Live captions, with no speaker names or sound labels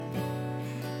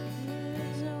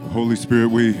Holy Spirit,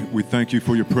 we thank you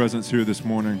for your presence here this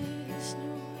morning.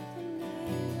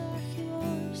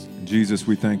 Jesus,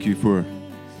 we thank you for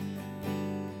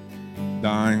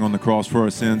dying on the cross for our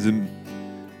sins,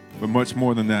 but much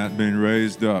more than that, being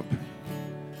raised up.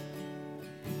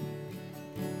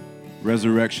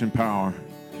 Resurrection power.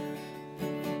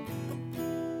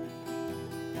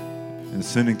 And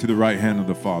ascending to the right hand of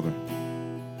the Father.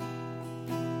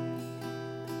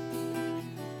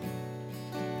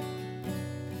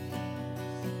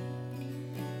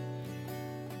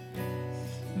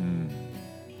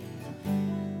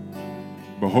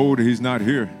 Behold, he's not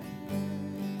here.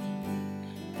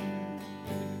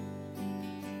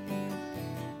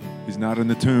 He's not in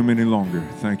the tomb any longer.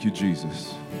 Thank you,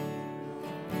 Jesus.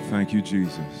 Thank you,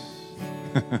 Jesus.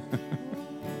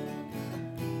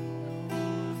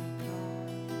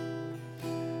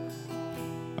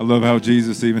 I love how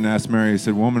Jesus even asked Mary, he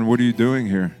said, "Woman, what are you doing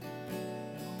here?"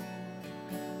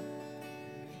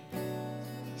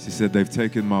 She said, "They've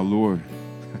taken my Lord."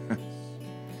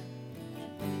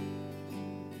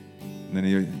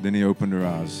 Then he opened her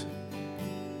eyes.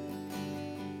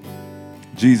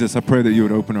 Jesus, I pray that you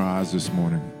would open our eyes this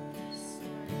morning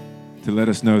to let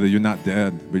us know that you're not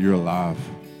dead, but you're alive.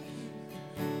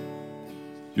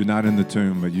 You're not in the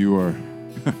tomb, but you are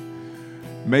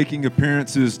making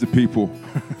appearances to people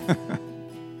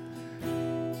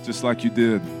just like you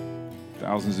did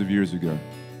thousands of years ago.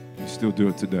 You still do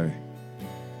it today.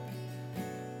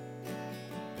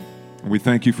 And we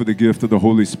thank you for the gift of the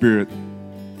Holy Spirit.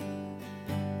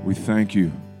 We thank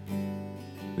you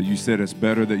that you said it's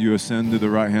better that you ascend to the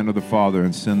right hand of the Father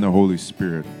and send the Holy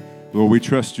Spirit. Lord, we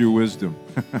trust your wisdom.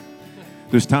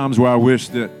 There's times where I wish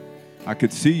that I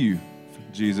could see you,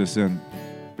 Jesus,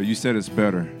 but you said it's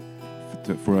better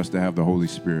for us to have the Holy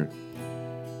Spirit.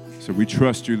 So we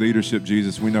trust your leadership,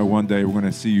 Jesus. We know one day we're going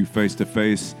to see you face to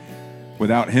face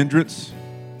without hindrance.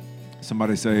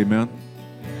 Somebody say amen.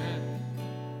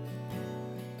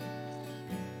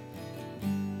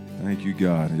 Thank you,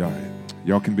 God.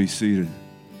 Y'all can be seated.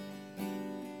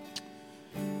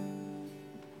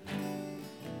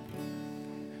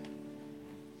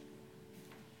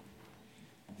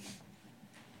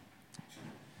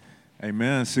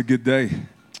 Amen. It's a good day.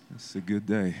 It's a good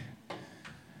day.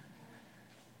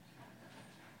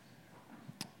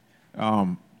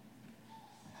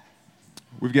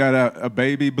 We've got a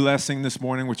baby blessing this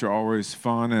morning, which are always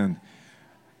fun. And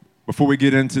before we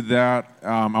get into that,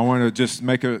 I want to just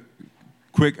make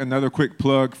another quick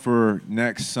plug for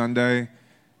next Sunday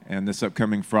and this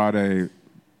upcoming Friday.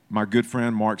 My good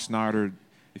friend Mark Snyder,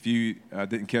 if you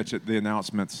didn't catch the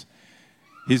announcements,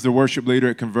 he's the worship leader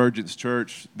at Convergence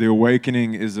Church. The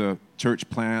Awakening is a church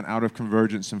plant out of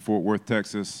Convergence in Fort Worth,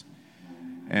 Texas.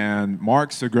 And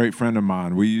Mark's a great friend of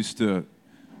mine. We used to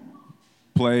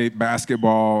play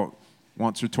basketball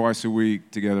once or twice a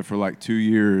week together for like 2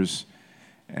 years.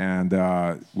 And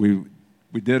we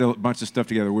did a bunch of stuff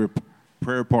together. We were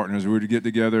prayer partners. We would get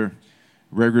together,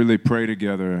 regularly pray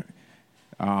together.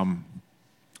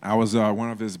 I was one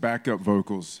of his backup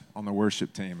vocals on the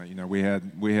worship team. You know, we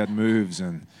had moves,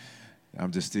 and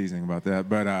I'm just teasing about that.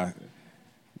 But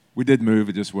we did move.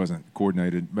 It just wasn't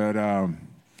coordinated. But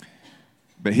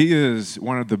he is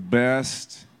one of the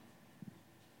best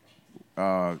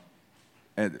at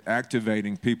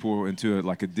activating people into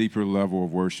a deeper level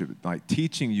of worship, like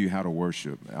teaching you how to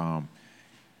worship.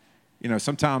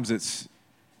 Sometimes it's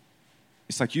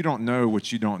like you don't know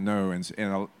what you don't know,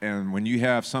 and when you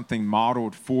have something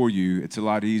modeled for you, it's a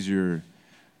lot easier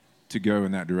to go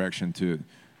in that direction. To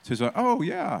say, oh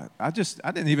yeah, I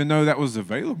didn't even know that was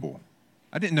available.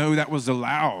 I didn't know that was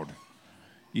allowed.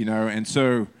 And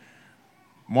so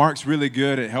Mark's really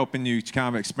good at helping you to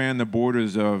kind of expand the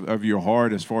borders of your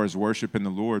heart as far as worshiping the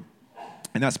Lord.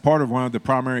 And that's part of one of the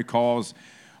primary calls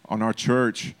on our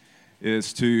church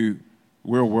is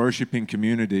we're a worshiping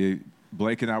community.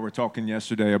 Blake and I were talking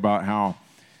yesterday about how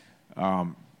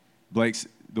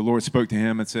the Lord spoke to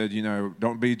him and said,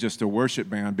 don't be just a worship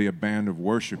band, be a band of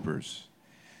worshipers.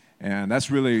 And that's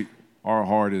really our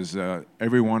heart is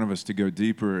every one of us to go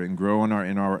deeper and grow in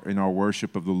our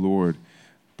worship of the Lord,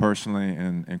 personally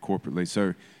and corporately.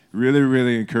 So really,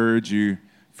 really encourage you.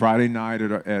 Friday night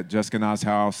at Jessica and I's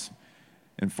house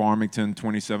in Farmington,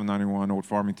 2791 Old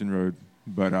Farmington Road,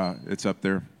 but it's up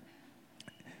there.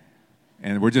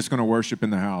 And we're just going to worship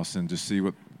in the house and just see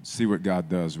what God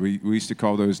does. We used to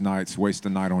call those nights Waste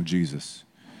the Night on Jesus.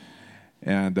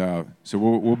 And so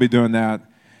we'll be doing that.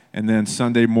 And then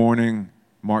Sunday morning,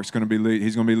 Mark's going to be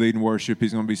he's going to be leading worship.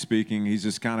 He's going to be speaking. He's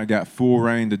just kind of got full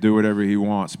reign to do whatever he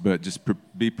wants, but just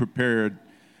be prepared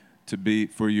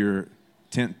for your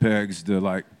tent pegs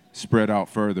to spread out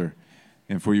further.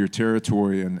 and for your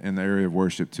territory in the area of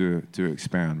worship to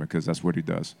expand, because that's what he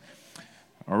does.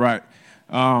 All right.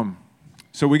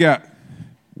 So we got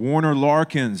Warner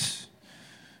Larkins.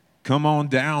 Come on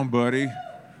down, buddy.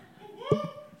 Look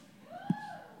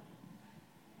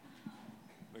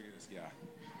at this guy.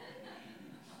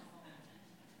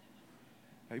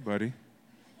 Hey, buddy.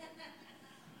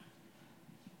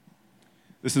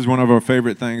 This is one of our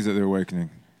favorite things at the Awakening,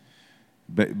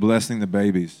 blessing the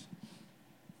babies.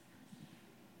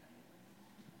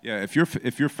 Yeah, if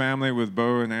you're family with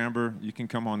Bo and Amber, you can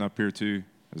come on up here too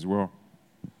as well.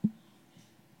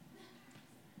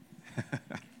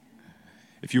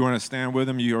 If you want to stand with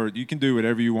them, you can do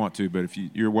whatever you want to, but if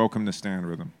you're welcome to stand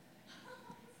with them.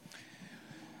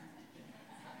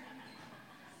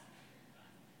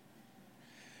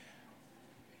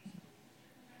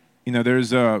 You know,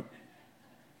 I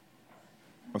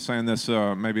was saying this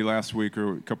maybe last week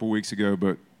or a couple weeks ago,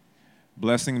 but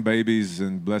blessing babies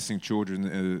and blessing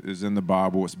children is in the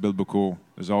Bible. It's biblical.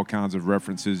 There's all kinds of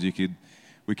references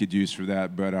we could use for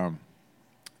that. But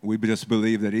we just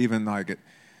believe that even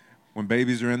when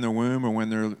babies are in the womb or when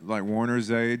they're like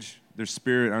Warner's age, their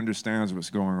spirit understands what's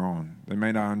going on. They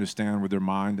may not understand with their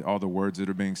mind all the words that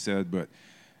are being said, but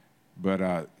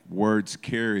words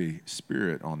carry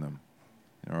spirit on them.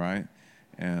 All right?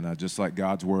 And just like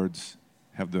God's words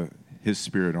have his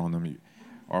spirit on them,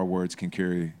 our words can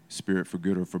carry spirit for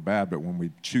good or for bad, but when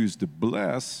we choose to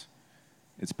bless,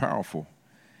 it's powerful.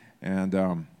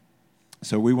 And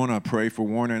so we want to pray for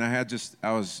Warner. And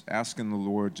I was asking the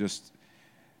Lord just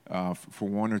for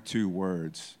one or two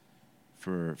words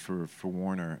for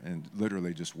Warner, and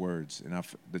literally just words. And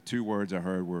the two words I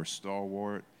heard were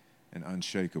stalwart and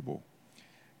unshakable.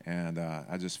 And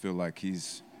I just feel like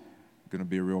he's going to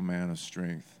be a real man of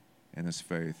strength in his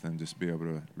faith and just be able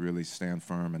to really stand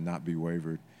firm and not be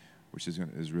wavered, which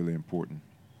is really important.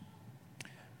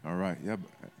 All right. Yeah,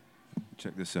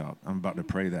 check this out. I'm about to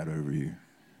pray that over you.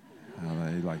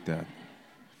 You like that?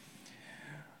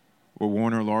 Well,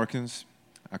 Warner Larkins,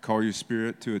 I call your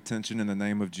spirit to attention in the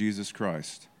name of Jesus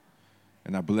Christ,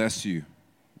 and I bless you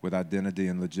with identity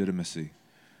and legitimacy.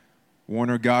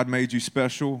 Warner, God made you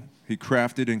special. He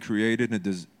crafted and created,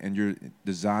 and you're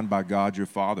designed by God, your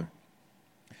Father.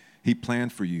 He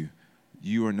planned for you.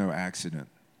 You are no accident.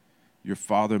 Your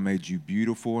Father made you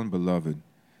beautiful and beloved.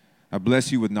 I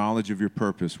bless you with knowledge of your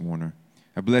purpose, Warner.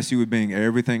 I bless you with being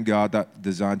everything God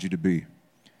designed you to be.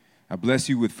 I bless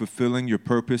you with fulfilling your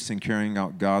purpose and carrying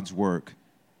out God's work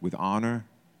with honor,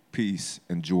 peace,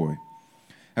 and joy.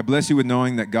 I bless you with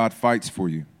knowing that God fights for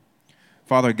you.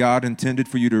 Father, God intended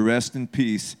for you to rest in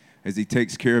peace as he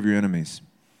takes care of your enemies.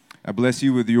 I bless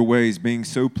you with your ways being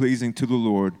so pleasing to the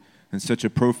Lord in such a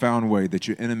profound way that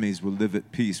your enemies will live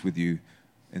at peace with you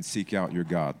and seek out your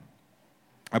God.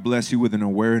 I bless you with an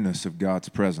awareness of God's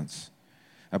presence.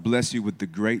 I bless you with the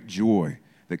great joy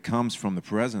that comes from the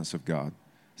presence of God,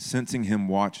 sensing him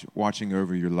watching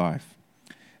over your life.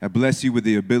 I bless you with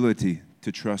the ability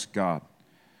to trust God.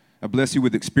 I bless you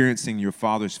with experiencing your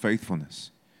Father's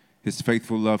faithfulness, his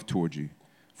faithful love toward you,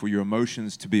 for your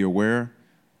emotions to be aware,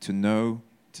 to know,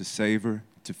 to savor,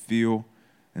 to feel,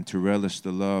 and to relish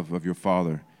the love of your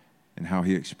Father and how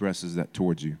he expresses that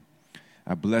towards you.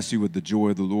 I bless you with the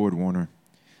joy of the Lord, Warner.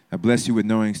 I bless you with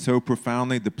knowing so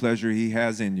profoundly the pleasure he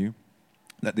has in you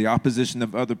that the opposition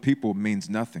of other people means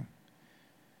nothing.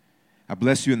 I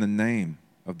bless you in the name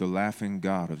of the laughing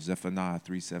God of Zephaniah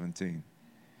 3:17.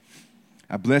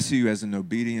 I bless you as an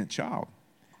obedient child.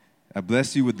 I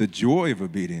bless you with the joy of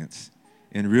obedience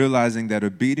in realizing that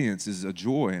obedience is a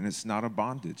joy and it's not a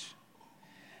bondage.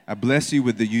 I bless you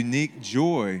with the unique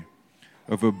joy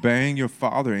of obeying your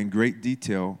Father in great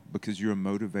detail because you're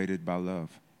motivated by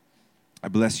love. I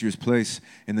bless your place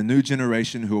in the new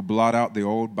generation who will blot out the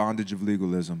old bondage of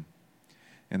legalism,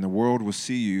 and the world will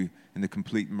see you in the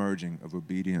complete merging of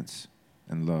obedience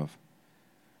and love.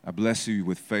 I bless you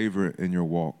with favor in your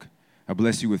walk. I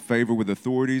bless you with favor with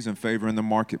authorities and favor in the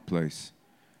marketplace.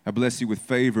 I bless you with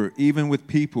favor even with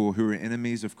people who are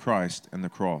enemies of Christ and the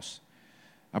cross.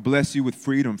 I bless you with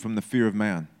freedom from the fear of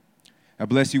man. I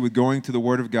bless you with going to the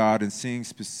Word of God and seeing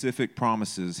specific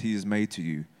promises he has made to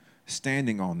you,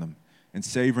 standing on them, and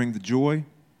savoring the joy,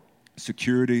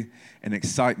 security, and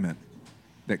excitement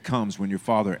that comes when your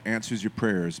Father answers your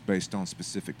prayers based on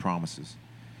specific promises.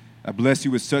 I bless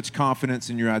you with such confidence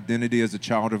in your identity as a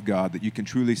child of God that you can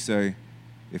truly say,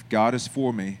 if God is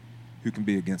for me, who can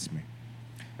be against me?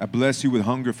 I bless you with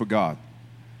hunger for God.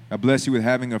 I bless you with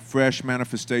having a fresh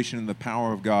manifestation in the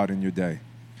power of God in your day.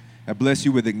 I bless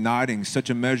you with igniting such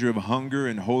a measure of hunger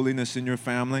and holiness in your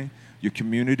family, your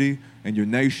community, and your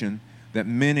nation that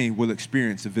many will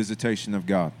experience a visitation of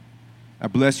God. I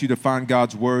bless you to find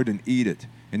God's word and eat it,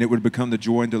 and it would become the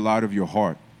joy and delight of your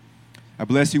heart. I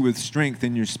bless you with strength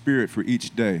in your spirit for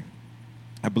each day.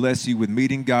 I bless you with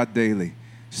meeting God daily,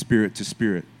 spirit to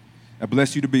spirit. I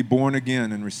bless you to be born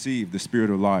again and receive the spirit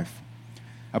of life.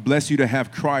 I bless you to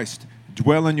have Christ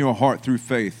dwell in your heart through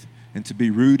faith and to be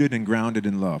rooted and grounded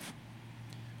in love.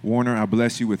 Warner, I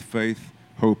bless you with faith,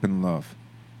 hope, and love.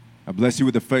 I bless you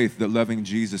with the faith that loving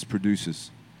Jesus produces.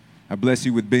 I bless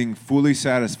you with being fully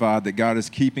satisfied that God is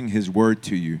keeping his word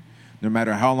to you, no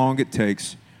matter how long it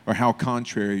takes or how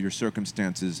contrary your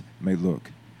circumstances may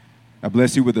look. I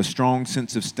bless you with a strong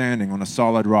sense of standing on a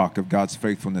solid rock of God's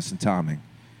faithfulness and timing.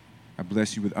 I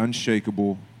bless you with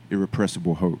unshakable,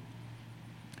 irrepressible hope.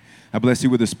 I bless you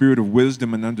with a spirit of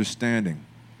wisdom and understanding,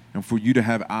 and for you to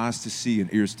have eyes to see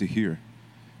and ears to hear.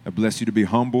 I bless you to be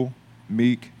humble,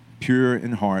 meek, pure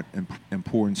in heart, and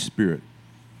poor in spirit.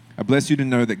 I bless you to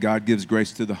know that God gives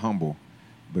grace to the humble,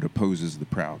 but opposes the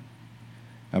proud.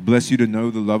 I bless you to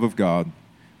know the love of God,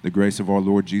 the grace of our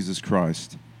Lord Jesus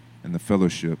Christ, and the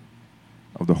fellowship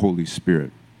of the Holy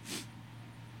Spirit.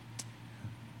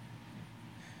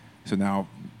 So now,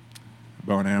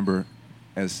 Bo and Amber,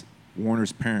 as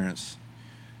Warner's parents,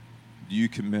 do you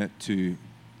commit to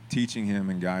teaching him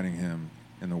and guiding him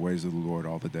in the ways of the Lord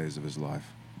all the days of his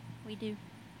life? We do.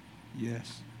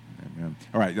 Yes. Amen.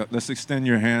 All right, let's extend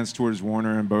your hands towards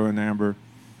Warner and Bo and Amber.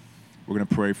 We're going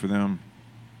to pray for them.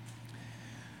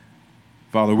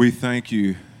 Father, we thank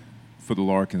you for the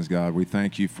Larkins, God. We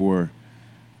thank you for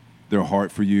their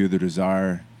heart for you, their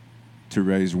desire to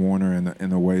raise Warner in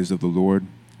the ways of the Lord.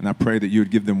 And I pray that you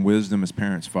would give them wisdom as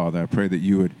parents, Father. I pray that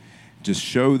you would just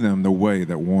show them the way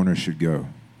that Warner should go.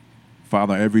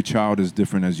 Father, every child is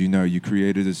different, as you know. You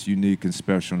created us unique and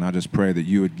special, and I just pray that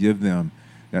you would give them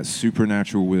that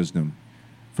supernatural wisdom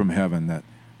from heaven, that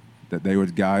they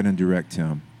would guide and direct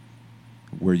him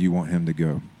where you want him to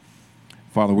go.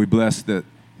 Father, we bless the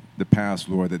past,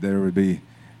 Lord, that there would be,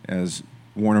 as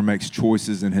Warner makes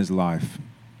choices in his life,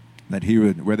 that he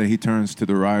would, whether he turns to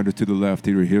the right or to the left,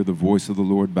 he would hear the voice of the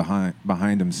Lord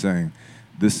behind him saying,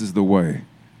 "This is the way,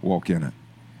 walk in it."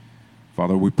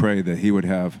 Father, we pray that he would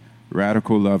have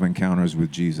radical love encounters with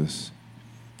Jesus.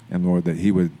 And Lord, that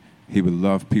he would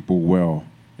love people well,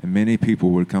 and many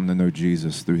people would come to know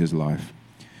Jesus through his life.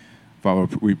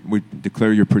 Father, we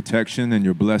declare your protection and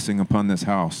your blessing upon this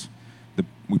house.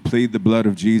 We plead the blood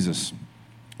of Jesus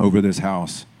over this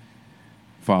house,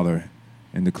 Father,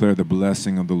 and declare the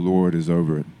blessing of the Lord is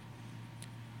over it.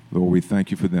 Lord, we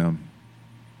thank you for them.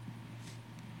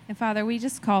 And Father, we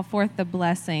just call forth the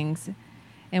blessings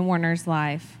in Warner's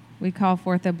life. We call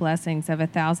forth the blessings of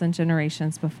 1,000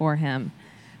 generations before him.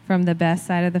 From the Best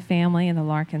side of the family and the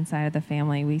Larkin side of the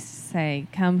family, we say,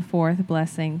 come forth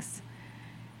blessings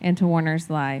into Warner's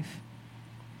life.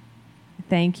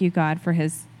 Thank you, God, for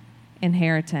his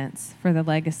inheritance, for the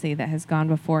legacy that has gone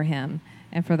before him,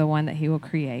 and for the one that he will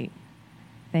create.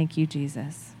 Thank you,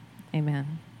 Jesus.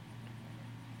 Amen.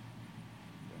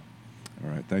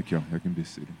 All right, thank you. You can be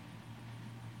seated.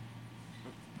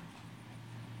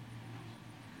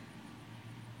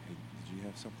 Hey, did you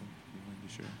have something you wanted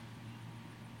to share?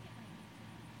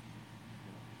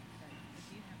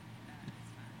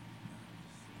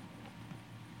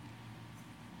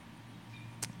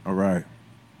 All right.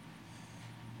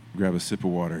 Grab a sip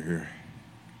of water here.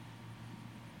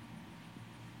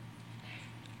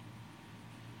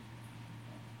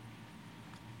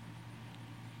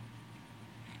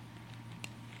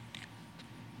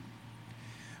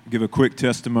 Give a quick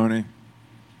testimony.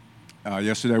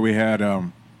 Yesterday we had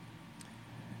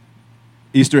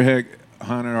Easter egg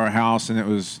hunt at our house, and it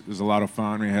was a lot of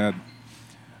fun. We had a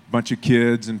bunch of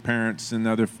kids and parents and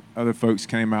other folks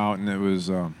came out, and it was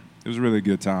a really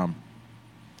good time.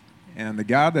 And the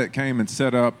guy that came and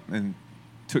set up and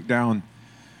took down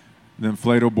the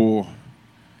inflatable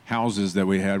houses that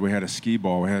we had a skee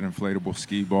ball. We had an inflatable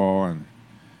skee ball, and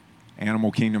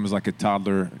Animal Kingdom is like a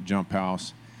toddler jump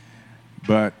house.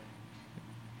 But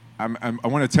I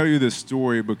want to tell you this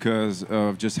story because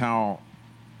of just how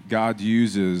God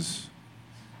uses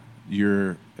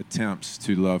your attempts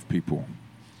to love people.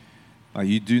 Like,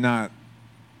 you do not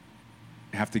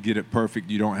have to get it perfect.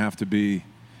 You don't have to be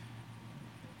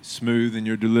smooth in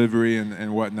your delivery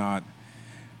and whatnot.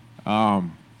 God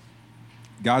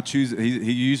chooses.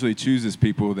 He usually chooses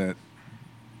people that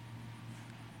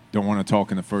don't want to talk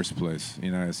in the first place.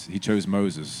 You know, he chose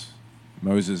Moses.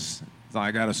 Moses,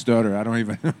 I got a stutter. I don't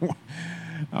even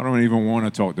want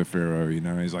to talk to Pharaoh. You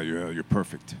know, he's like, you're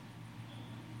perfect,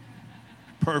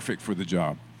 perfect for the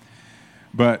job.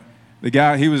 But the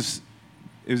guy, he was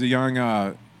a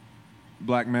young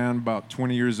black man, about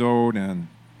 20 years old, and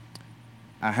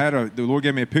the Lord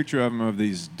gave me a picture of them, of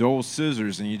these dull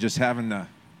scissors, and you just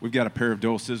we've got a pair of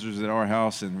dull scissors at our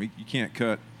house, and you can't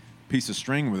cut a piece of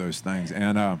string with those things.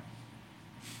 And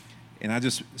I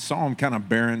just saw them kind of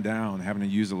bearing down, having to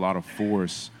use a lot of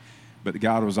force. But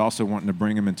God was also wanting to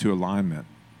bring them into alignment.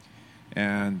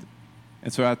 And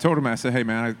so I told him, I said, hey,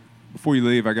 man, before you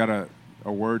leave, I got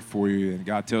a word for you, and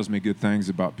God tells me good things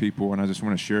about people, and I just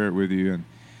want to share it with you. And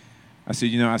I said,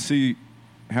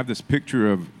 I have this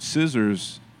picture of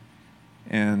scissors,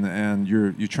 and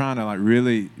you're trying to, like,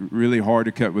 really, really hard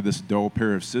to cut with this dull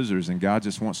pair of scissors, and God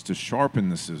just wants to sharpen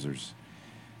the scissors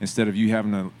instead of you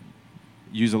having to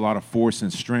use a lot of force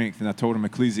and strength. And I told him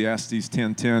Ecclesiastes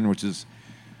 10:10, which is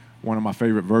one of my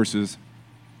favorite verses,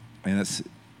 and it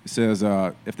says,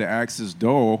 if the axe is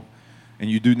dull and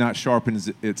you do not sharpen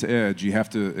its edge, you have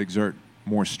to exert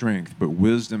more strength, but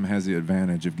wisdom has the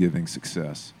advantage of giving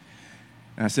success.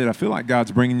 And I said, I feel like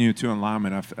God's bringing you to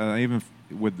alignment. Even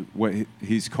with what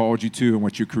he's called you to and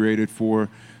what you're created for,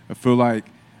 I feel like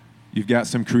you've got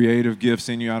some creative gifts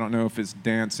in you. I don't know if it's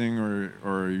dancing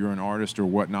or you're an artist or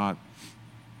whatnot.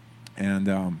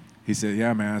 And he said,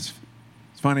 yeah, man, it's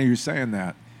funny you're saying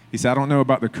that. He said, I don't know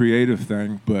about the creative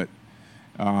thing, but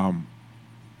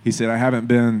he said, I haven't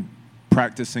been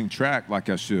practicing track like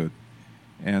I should.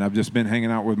 And I've just been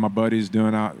hanging out with my buddies,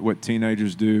 doing what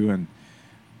teenagers do, and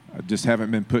I just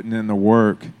haven't been putting in the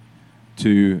work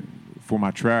for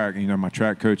my track. My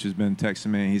track coach has been texting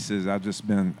me, and he says, I've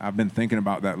been thinking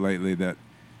about that lately, that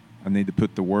I need to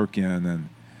put the work in.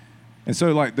 And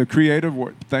so, like, the creative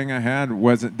thing I had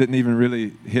didn't even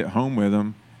really hit home with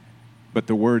him, but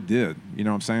the word did. You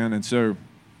know what I'm saying? And so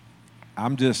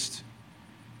I'm just,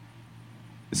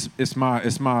 it's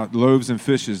my loaves and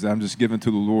fishes that I'm just giving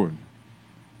to the Lord.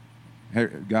 Hey,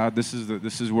 God, this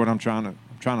is what I'm trying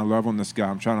to love on this guy.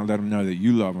 I'm trying to let him know that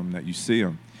you love him, that you see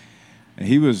him. And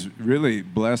he was really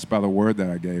blessed by the word that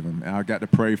I gave him. And I got to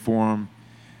pray for him.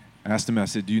 I asked him, I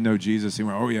said, do you know Jesus? He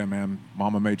went, oh, yeah, man.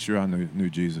 Mama made sure I knew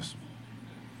Jesus.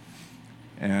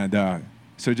 And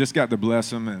so just got to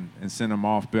bless him and send him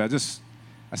off. But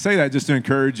I say that just to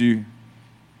encourage you.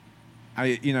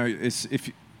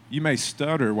 If you may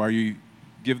stutter while you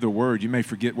give the word. You may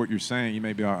forget what you're saying. You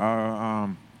may be like,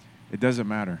 it doesn't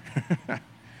matter.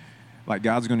 Like,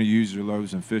 God's going to use your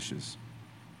loaves and fishes.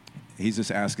 He's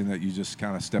just asking that you just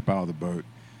kind of step out of the boat,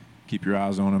 keep your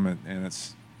eyes on him,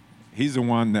 and he's the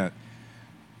one that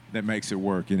makes it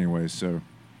work anyway. So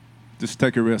just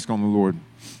take a risk on the Lord.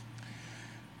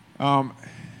 I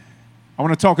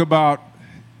want to talk about,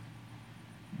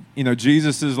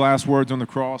 Jesus' last words on the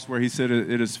cross, where he said,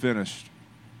 it is finished.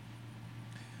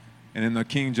 And in the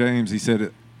King James, he said,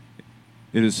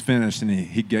 it is finished, and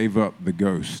he gave up the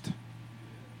ghost.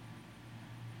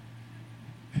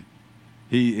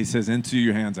 He says, into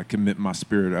your hands I commit my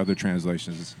spirit. Other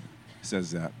translations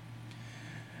says that.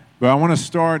 But I want to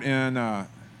start in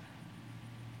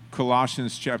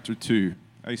Colossians chapter 2.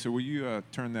 Hey, so will you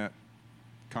turn that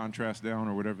contrast down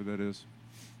or whatever that is?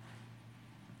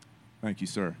 Thank you,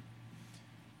 sir.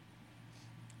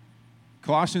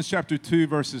 Colossians chapter 2,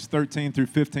 verses 13 through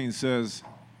 15 says,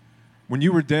 when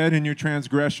you were dead in your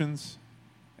transgressions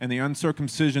and the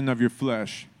uncircumcision of your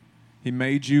flesh, he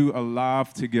made you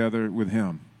alive together with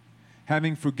him,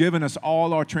 having forgiven us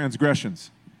all our transgressions,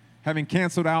 having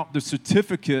canceled out the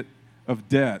certificate of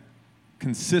debt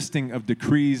consisting of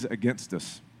decrees against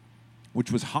us,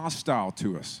 which was hostile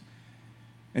to us.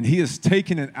 And he has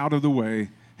taken it out of the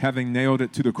way, having nailed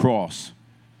it to the cross.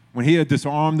 When he had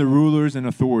disarmed the rulers and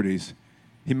authorities,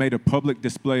 he made a public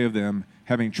display of them,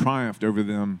 having triumphed over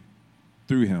them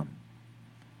through him.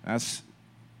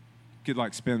 You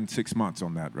could spend 6 months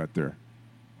on that right there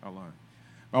alone.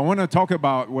 I want to talk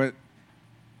about what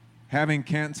having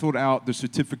canceled out the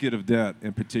certificate of debt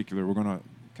in particular. We're going to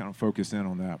kind of focus in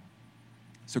on that.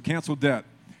 So cancel debt.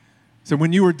 So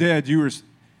when you were dead, you were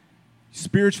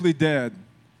spiritually dead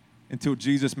until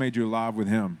Jesus made you alive with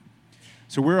him.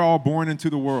 So we're all born into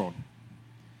the world.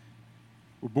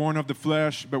 We're born of the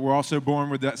flesh, but we're also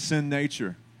born with that sin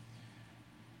nature.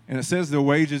 And it says the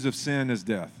wages of sin is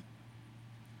death.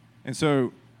 And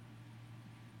so,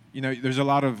 there's a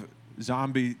lot of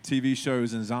zombie TV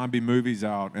shows and zombie movies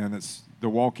out, and it's The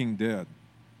Walking Dead.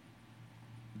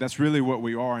 That's really what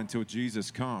we are until Jesus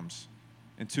comes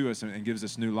into us and gives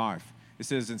us new life. It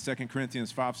says in 2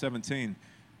 Corinthians 5:17,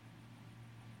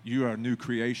 you are a new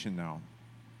creation now.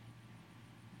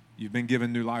 You've been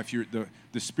given new life.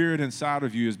 The spirit inside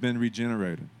of you has been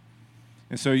regenerated.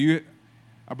 And so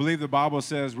I believe the Bible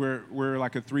says we're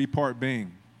like a three-part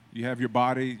being. You have your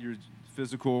body, your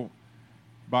physical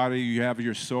body. You have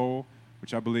your soul,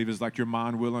 which I believe is like your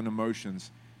mind, will, and emotions.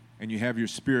 And you have your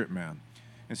spirit man.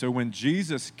 And so when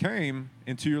Jesus came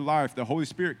into your life, the Holy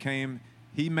Spirit came,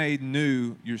 he made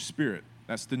new your spirit.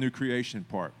 That's the new creation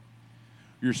part.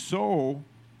 Your soul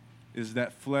is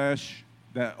that flesh,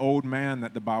 that old man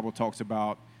that the Bible talks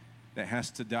about that has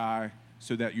to die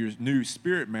so that your new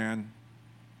spirit man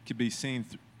can be seen.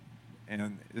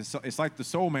 And it's like the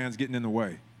soul man's getting in the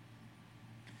way.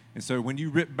 And so when you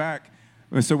rip back,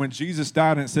 so when Jesus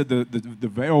died and it said the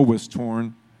veil was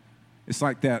torn, it's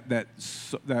like that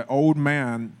old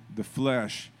man, the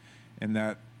flesh, and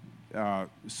that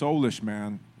soulish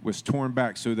man was torn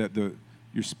back so that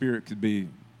your spirit could be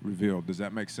revealed. Does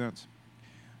that make sense?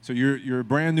 So you're a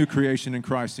brand new creation in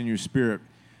Christ in your spirit.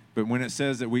 But when it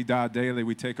says that we die daily,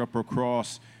 we take up our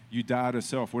cross, you die to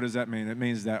self. What does that mean? It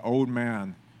means that old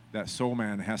man, that soul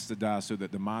man has to die so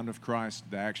that the mind of Christ,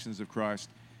 the actions of Christ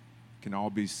can all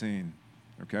be seen.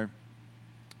 Okay?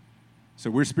 So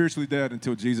we're spiritually dead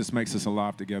until Jesus makes us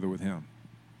alive together with him.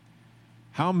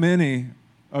 How many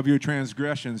of your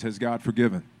transgressions has God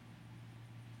forgiven?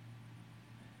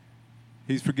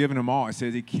 He's forgiven them all. It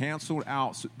says he canceled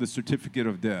out the certificate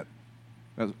of debt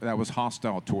that was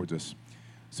hostile towards us.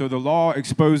 So the law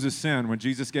exposes sin when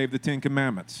Jesus gave the 10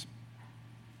 Commandments.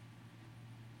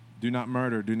 Do not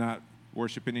murder. Do not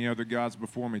worship any other gods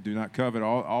before me. Do not covet.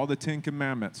 All the 10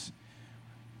 Commandments.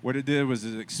 What it did was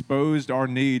it exposed our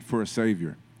need for a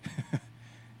Savior.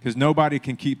 Because nobody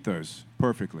can keep those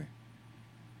perfectly.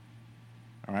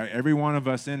 All right, every one of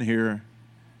us in here,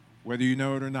 whether you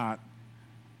know it or not,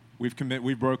 we've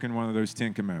broken one of those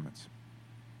 10 Commandments.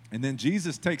 And then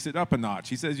Jesus takes it up a notch.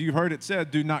 He says, you heard it said,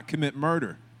 do not commit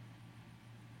murder.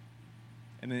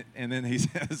 And then he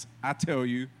says, I tell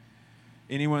you,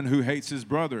 anyone who hates his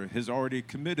brother has already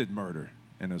committed murder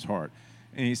in his heart.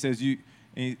 And he says, he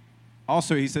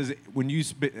says, when you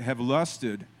have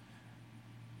lusted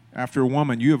after a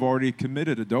woman, you have already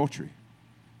committed adultery.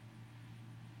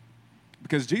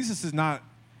 Because Jesus is not,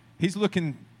 he's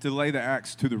looking to lay the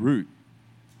axe to the root.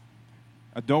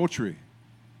 Adultery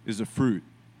is a fruit.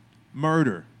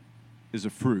 Murder is a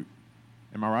fruit.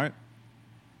 Am I right?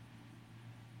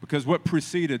 Because what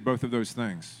preceded both of those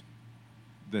things?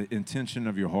 The intention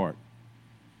of your heart.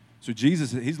 So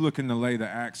Jesus, he's looking to lay the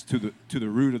axe to the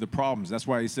root of the problems. That's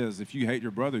why he says, if you hate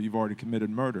your brother, you've already committed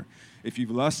murder. If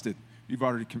you've lusted, you've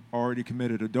already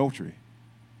committed adultery.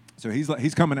 So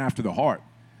he's coming after the heart.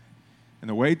 And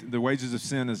the wages of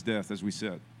sin is death, as we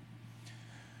said.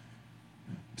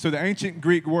 So the ancient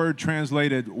Greek word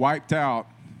translated wiped out,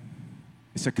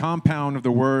 it's a compound of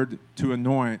the word to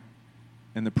anoint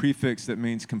and the prefix that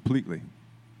means completely.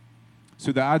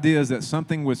 So the idea is that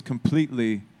something was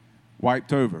completely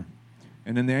wiped over.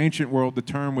 And in the ancient world, the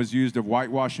term was used of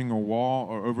whitewashing a wall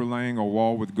or overlaying a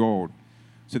wall with gold.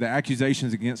 So the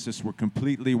accusations against us were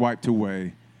completely wiped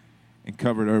away and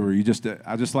covered over.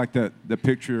 I just like the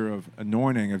picture of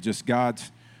anointing, of just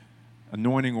God's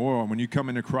anointing oil. And when you come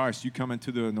into Christ, you come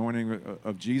into the anointing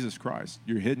of Jesus Christ.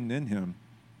 You're hidden in him,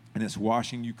 and it's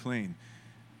washing you clean,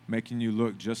 making you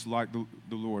look just like the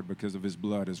Lord because of his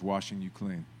blood is washing you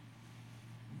clean.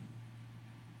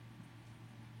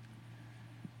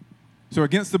 So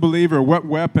against the believer, what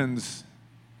weapons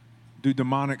do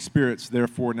demonic spirits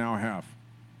therefore now have?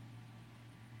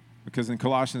 Because in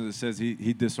Colossians it says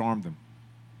he disarmed them.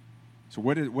 So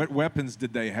what weapons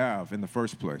did they have in the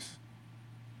first place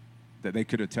that they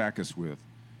could attack us with?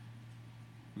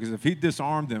 Because if he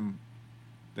disarmed them,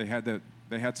 they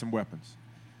had some weapons.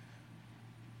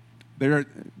 They're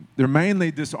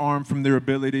mainly disarmed from their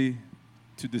ability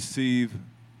to deceive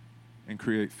and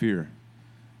create fear.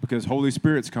 Because Holy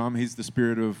Spirit's come, he's the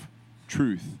Spirit of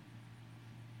truth.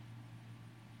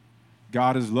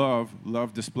 God is love.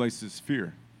 Love displaces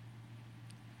fear.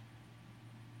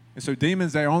 And so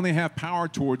demons, they only have power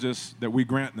towards us that we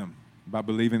grant them by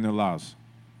believing their lies.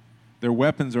 Their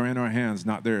weapons are in our hands,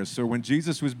 not theirs. So when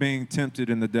Jesus was being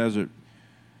tempted in the desert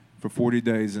for 40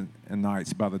 days and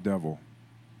nights by the devil,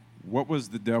 what was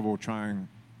the devil trying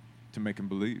to make him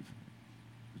believe?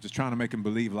 He was just trying to make him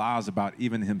believe lies about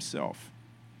even himself.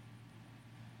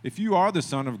 If you are the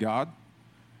Son of God,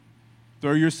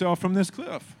 throw yourself from this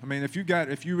cliff. I mean, if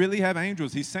you really have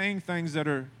angels, he's saying things that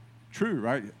are true,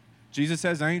 right? Jesus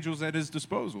has angels at his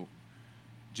disposal.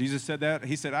 Jesus said that.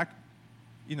 He said, I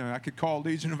could call a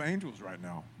legion of angels right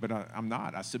now, but I'm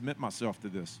not. I submit myself to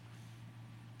this.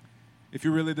 If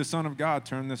you're really the Son of God,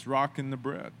 turn this rock into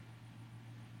bread.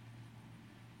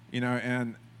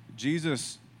 And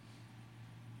Jesus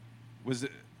was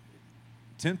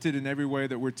tempted in every way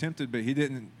that we're tempted, but he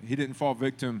didn't fall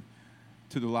victim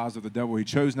to the lies of the devil. He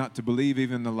chose not to believe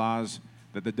even the lies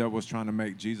that the devil was trying to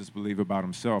make Jesus believe about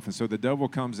himself. And so the devil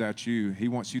comes at you. He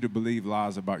wants you to believe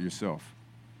lies about yourself.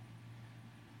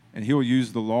 and he'll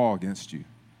use the law against you.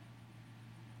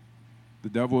 The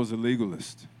devil is a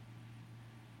legalist.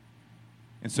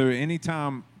 And so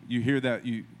anytime you hear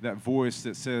that voice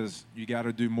that says, you got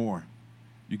to do more,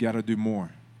 you got to do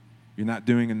more, you're not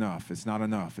doing enough, it's not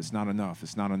enough, it's not enough,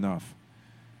 it's not enough.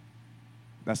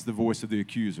 That's the voice of the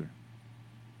accuser.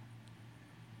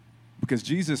 Because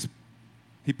Jesus,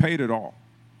 he paid it all.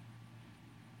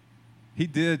 He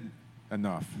did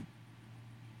enough.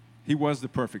 He was the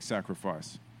perfect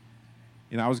sacrifice.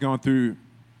 You know, I was going through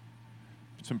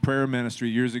some prayer ministry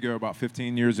years ago, about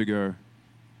 15 years ago,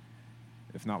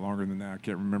 if not longer than that. I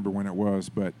can't remember when it was,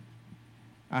 but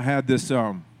I had this,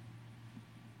 I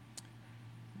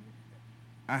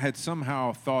had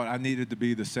somehow thought I needed to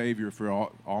be the savior for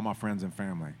all my friends and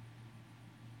family.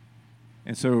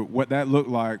 And so what that looked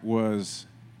like was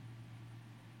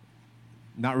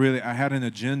not really, I had an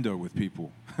agenda with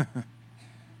people.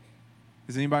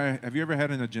 Have you ever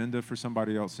had an agenda for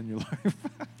somebody else in your life?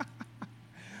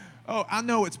 Oh, I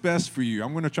know it's best for you.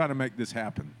 I'm going to try to make this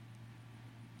happen.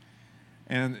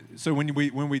 And so when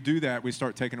we do that, we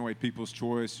start taking away people's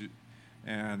choice,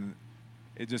 and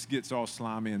it just gets all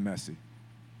slimy and messy.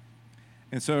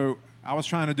 And so I was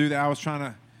trying to do that. I was trying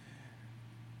to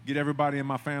get everybody in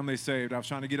my family saved. I was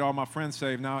trying to get all my friends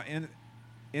saved. Now, in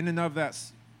and of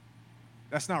that's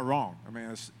not wrong. I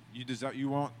mean, you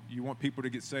want people to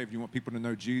get saved. You want people to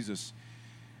know Jesus.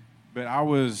 But it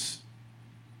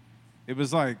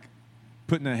was like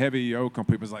putting a heavy yoke on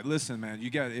people. It was like, listen, man,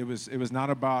 it was not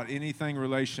about anything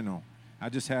relational. I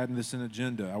just had this an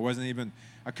agenda.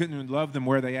 I couldn't even love them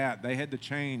where they at. They had to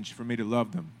change for me to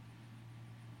love them.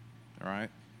 All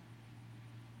right?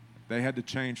 They had to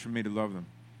change for me to love them.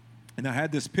 And I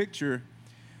had this picture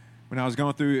when I was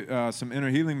going through some inner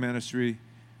healing ministry.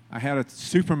 I had a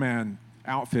Superman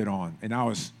outfit on, and I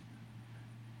was,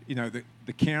 you know,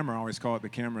 the camera, I always call it the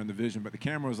camera in the vision, but the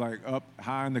camera was like up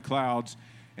high in the clouds,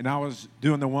 and I was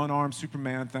doing the one-armed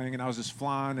Superman thing, and I was just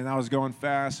flying, and I was going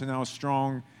fast, and I was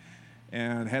strong,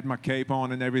 and had my cape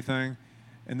on and everything.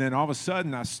 And then all of a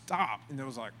sudden, I stopped, and it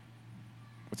was like,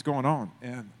 what's going on?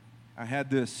 And I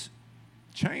had this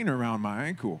chain around my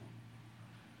ankle,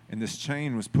 and this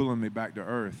chain was pulling me back to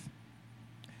earth.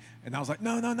 And I was like,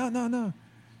 no.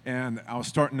 And I was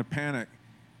starting to panic.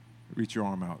 Reach your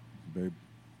arm out, babe.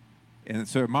 And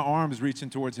so my arm is reaching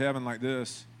towards heaven like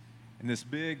this, and this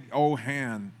big old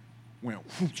hand went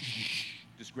whoosh,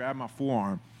 just grabbed my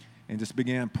forearm and just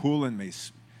began pulling me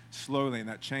slowly, and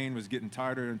that chain was getting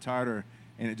tighter and tighter,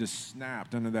 and it just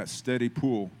snapped under that steady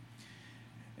pull.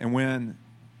 And when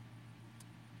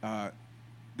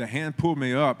the hand pulled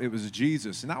me up, it was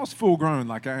Jesus. And I was full grown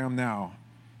like I am now,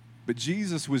 but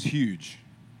Jesus was huge.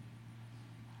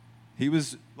 He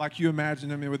was like you imagine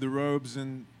him with the robes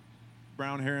and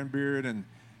brown hair and beard, and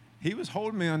he was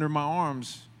holding me under my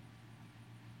arms.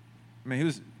 I mean, he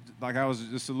was like I was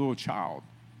just a little child.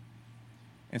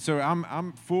 And so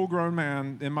I'm full-grown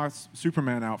man in my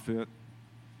Superman outfit,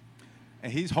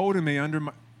 and he's holding me under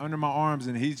my arms,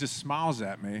 and he just smiles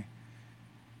at me,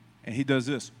 and he does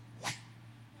this,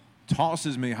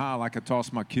 tosses me high like I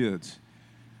toss my kids.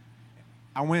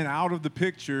 I went out of the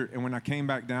picture, and when I came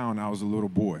back down, I was a little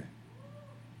boy.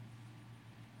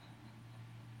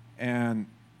 And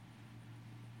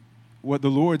what the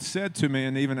Lord said to me,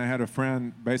 and even I had a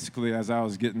friend, basically, as I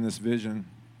was getting this vision,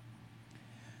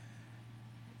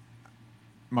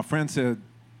 my friend said,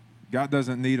 God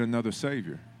doesn't need another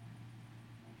Savior.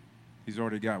 He's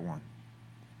already got one.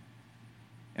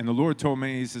 And the Lord told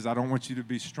me, he says, I don't want you to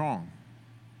be strong.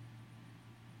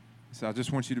 He said, I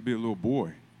just want you to be a little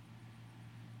boy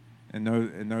and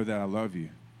know that I love you.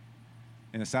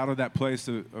 And it's out of that place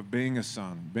of being a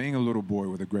son, being a little boy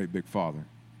with a great big Father.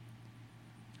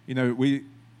 You know,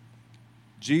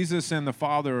 Jesus and the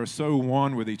Father are so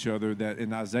one with each other that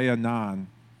in Isaiah 9,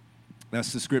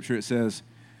 that's the scripture, it says,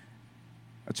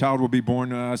 a child will be born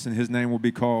to us, and his name will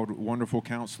be called Wonderful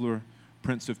Counselor,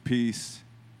 Prince of Peace.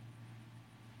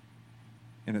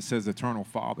 And it says Eternal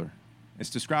Father. It's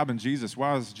describing Jesus.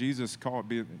 Why is Jesus called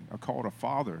a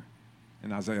father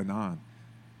in Isaiah 9?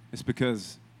 It's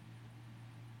because,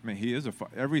 I mean, he is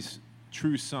every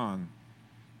true son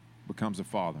becomes a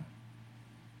father.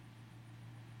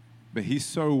 But he's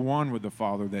so one with the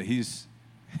Father that it's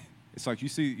like you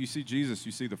see Jesus,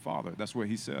 you see the Father. That's what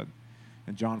he said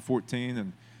in John 14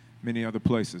 and many other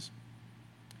places.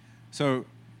 So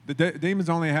the demons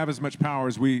only have as much power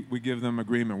as we give them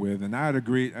agreement with. And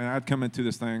I'd come into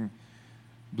this thing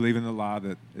believing the lie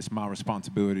that it's my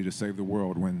responsibility to save the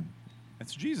world when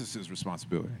it's Jesus'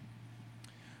 responsibility.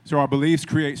 So our beliefs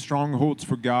create strongholds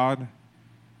for God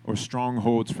or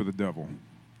strongholds for the devil.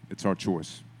 It's our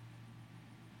choice.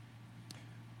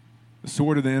 The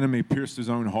sword of the enemy pierced his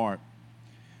own heart.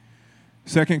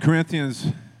 2 Corinthians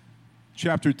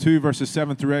chapter 2, verses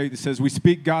 7 through 8, it says, we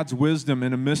speak God's wisdom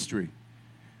in a mystery,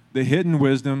 the hidden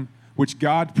wisdom which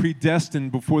God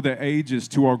predestined before the ages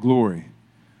to our glory.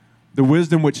 The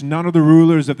wisdom which none of the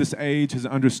rulers of this age has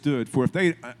understood. For if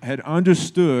they had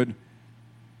understood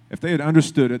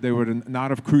it, they would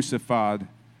not have crucified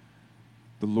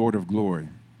the Lord of glory.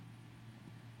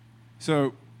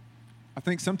 So, I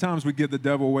think sometimes we give the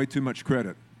devil way too much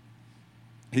credit.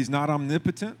 He's not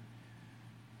omnipotent.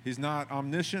 He's not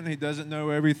omniscient. He doesn't know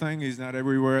everything. He's not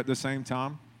everywhere at the same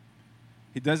time.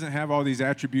 He doesn't have all these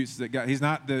attributes that God, he's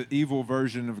not the evil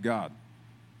version of God.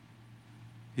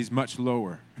 He's much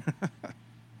lower.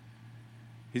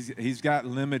 He's got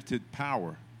limited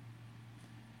power.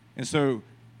 And so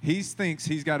he thinks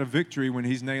he's got a victory when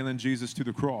he's nailing Jesus to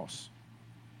the cross.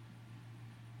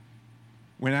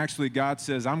 When actually God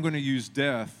says, I'm going to use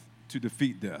death to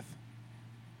defeat death.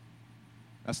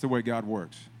 That's the way God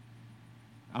works.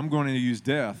 I'm going to use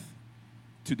death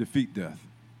to defeat death.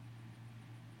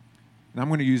 And I'm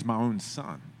going to use my own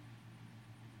son.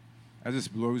 That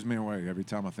just blows me away every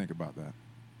time I think about that.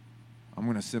 I'm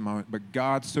going to send my own. But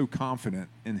God's so confident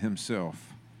in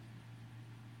himself.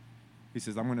 He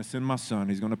says, I'm going to send my son.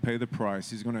 He's going to pay the price.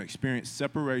 He's going to experience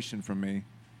separation from me.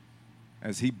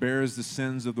 As he bears the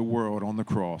sins of the world on the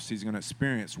cross, he's going to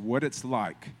experience what it's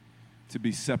like to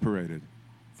be separated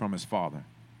from his Father.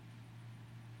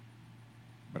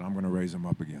 But I'm going to raise him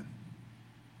up again.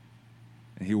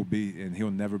 And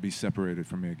he'll never be separated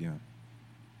from me again.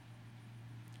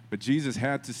 But Jesus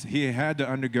had to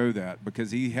undergo that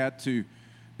because he had to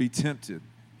be tempted.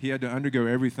 He had to undergo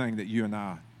everything that you and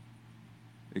I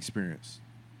experience.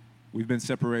 We've been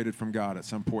separated from God at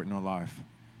some point in our life.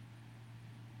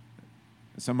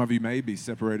 Some of you may be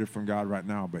separated from God right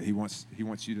now, but he wants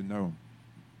you to know him.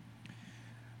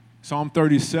 Psalm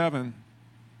 37,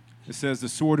 it says, the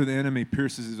sword of the enemy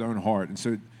pierces his own heart. And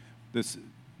so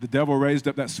the devil raised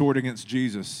up that sword against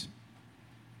Jesus.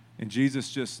 And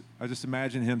Jesus I just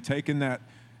imagine him taking that.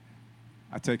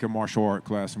 I take a martial art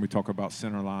class and we talk about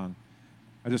center line.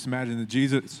 I just imagine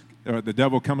the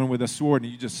devil coming with a sword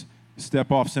and you just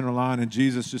step off center line and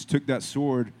Jesus just took that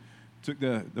sword, took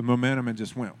the momentum and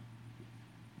just went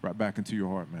right back into your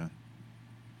heart, man.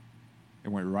 It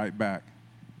went right back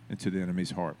into the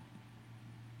enemy's heart.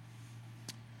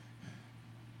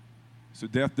 So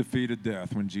death defeated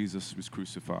death when Jesus was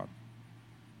crucified.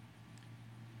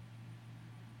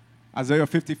 Isaiah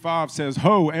 55 says,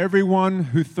 Ho, everyone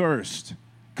who thirsts,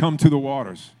 come to the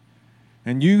waters.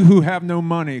 And you who have no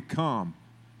money, come,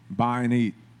 buy and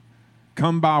eat.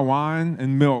 Come buy wine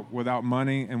and milk without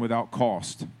money and without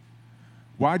cost.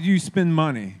 Why do you spend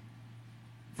money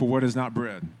for what is not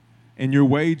bread, and your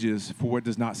wages for what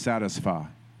does not satisfy?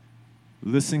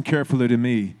 Listen carefully to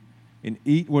me, and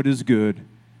eat what is good,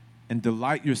 and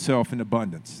delight yourself in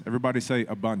abundance. Everybody say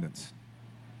abundance.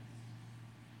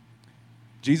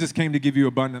 Jesus came to give you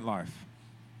abundant life.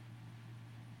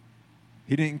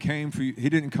 He didn't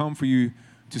come for you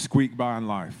to squeak by in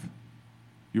life.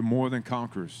 You're more than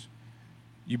conquerors.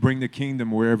 You bring the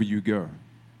kingdom wherever you go.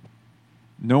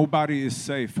 Nobody is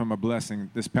safe from a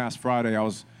blessing. This past Friday, I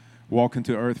was walking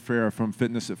to Earth Fair from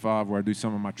Fitness at 5, where I do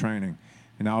some of my training.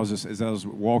 And as I was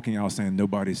walking, I was saying,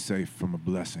 nobody's safe from a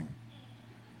blessing.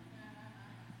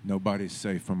 Nobody's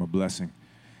safe from a blessing.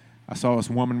 I saw this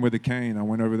woman with a cane. I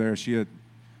went over there. She had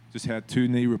just had 2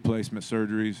 knee replacement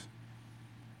surgeries.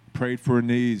 Prayed for her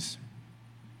knees.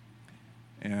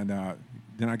 And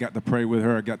then I got to pray with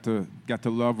her. I got to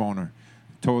love on her.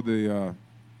 Told the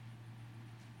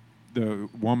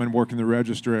woman working the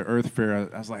register at Earth Fair,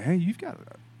 I was like, hey, you've got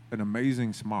an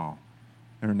amazing smile.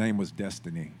 And her name was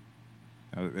Destiny.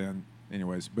 And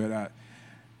anyways, but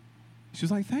she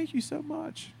was like, thank you so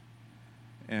much.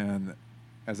 And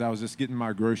as I was just getting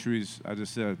my groceries, I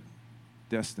just said,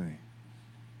 Destiny,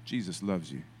 Jesus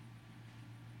loves you.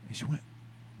 And she went,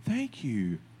 thank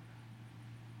you.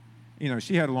 You know,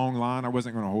 she had a long line. I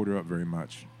wasn't going to hold her up very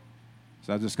much.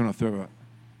 So I was just going to throw a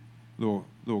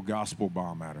little gospel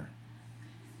bomb at her.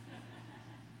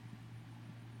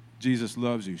 Jesus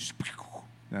loves you.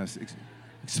 That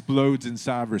explodes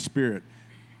inside of her spirit.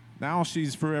 Now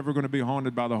she's forever going to be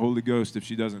haunted by the Holy Ghost if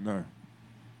she doesn't know.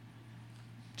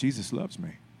 Jesus loves me.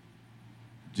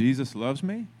 Jesus loves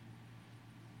me?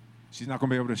 She's not going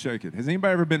to be able to shake it. Has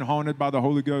anybody ever been haunted by the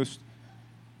Holy Ghost?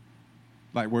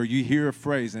 Like where you hear a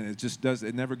phrase and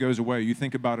it never goes away. You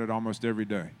think about it almost every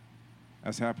day.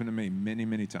 That's happened to me many,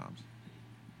 many times.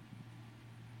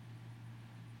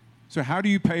 So how do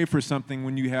you pay for something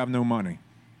when you have no money?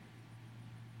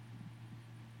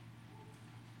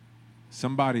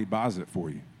 Somebody buys it for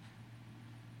you.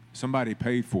 Somebody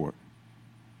paid for it.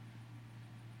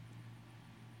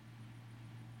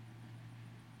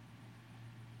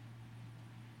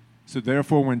 So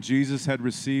therefore, when Jesus had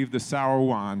received the sour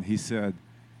wine, he said,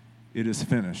 "It is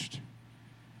finished."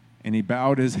 And he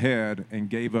bowed his head and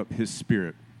gave up his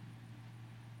spirit.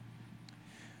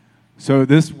 So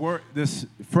this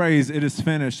phrase, "it is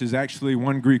finished," is actually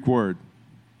one Greek word.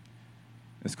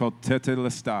 It's called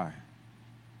tetelestai.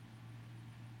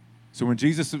 So when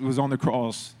Jesus was on the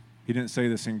cross, he didn't say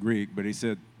this in Greek, but he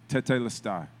said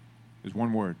tetelestai. It's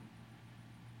one word.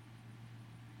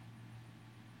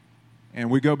 And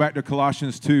we go back to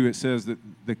Colossians 2, it says that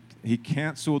he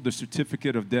canceled the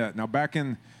certificate of debt. Now, back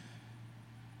in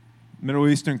Middle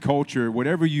Eastern culture,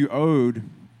 whatever you owed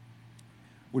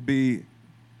would be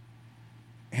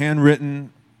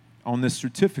handwritten on this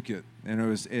certificate, and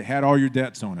it had all your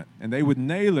debts on it. And they would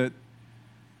nail it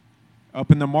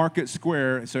up in the market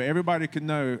square so everybody could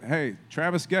know, hey,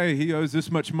 Travis Gay, he owes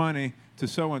this much money to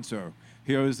so-and-so.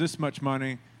 He owes this much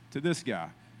money to this guy.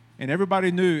 And everybody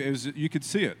knew you could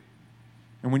see it.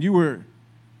 And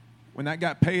when that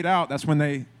got paid out, that's when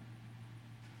they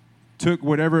took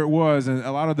whatever it was, and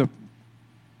a lot of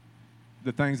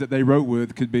the things that they wrote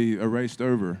with could be erased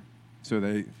over.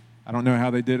 So I don't know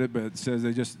how they did it, but it says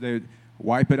they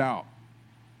wipe it out,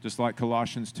 just like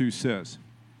Colossians 2 says.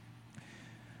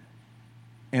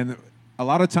 And a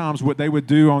lot of times what they would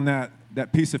do on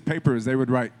that piece of paper is they would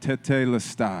write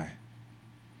tetelestai,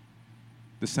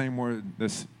 the same word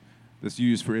that's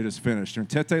used for "it is finished." And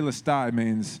tetelestai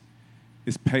means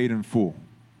is paid in full.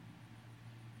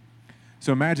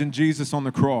 So imagine Jesus on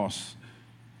the cross,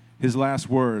 his last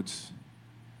words,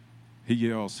 he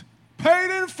yells,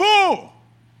 "Paid in full!"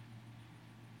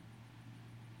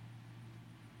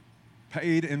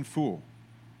 Paid in full.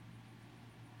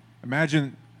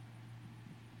 I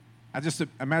just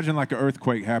imagine like an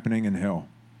earthquake happening in hell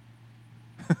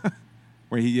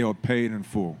where he yelled, "Paid in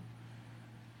full."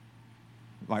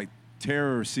 Like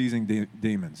terror seizing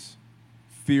demons,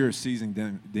 fear seizing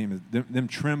demons, them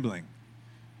trembling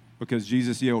because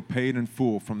Jesus yelled, "Paid in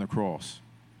full" from the cross.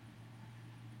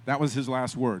 That was his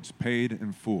last words, paid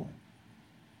in full.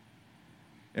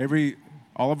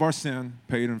 All of our sin,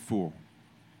 paid in full.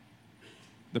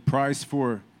 The price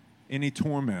for any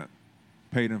torment,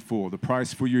 paid in full. The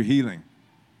price for your healing,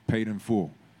 paid in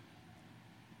full.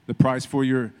 The price for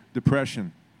your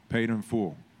depression, paid in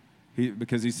full.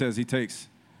 Because he says he takes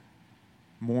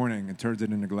mourning and turns it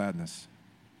into gladness.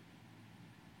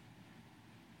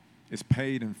 It's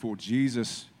paid in full.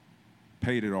 Jesus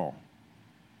paid it all.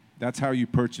 That's how you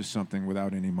purchase something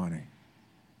without any money.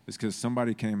 It's because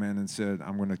somebody came in and said,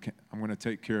 I'm going to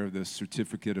take care of this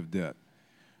certificate of debt.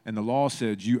 And the law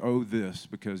said, you owe this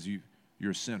because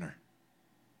you're a sinner.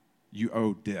 You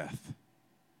owe death.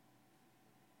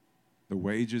 The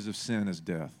wages of sin is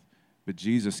death. But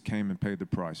Jesus came and paid the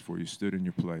price for you, stood in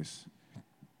your place.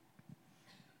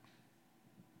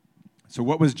 So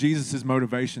what was Jesus'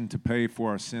 motivation to pay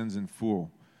for our sins in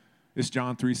full? It's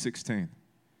John 3:16.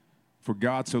 For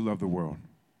God so loved the world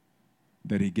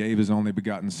that he gave his only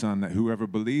begotten Son, that whoever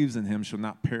believes in him shall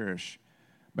not perish,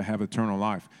 but have eternal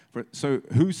life. So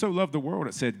who so loved the world?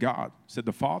 It said God. It said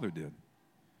the Father did.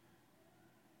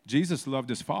 Jesus loved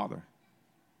his Father.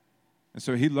 And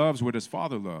so he loves what his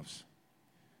Father loves.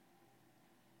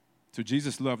 So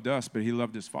Jesus loved us, but he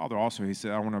loved his Father also. He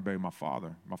said, I want to obey my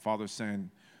Father. My Father's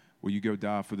saying, will you go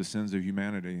die for the sins of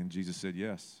humanity? And Jesus said,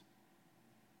 yes.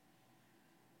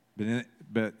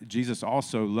 But Jesus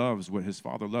also loves what his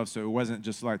Father loves. So it wasn't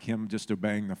just like him just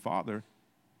obeying the Father.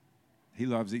 He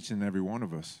loves each and every one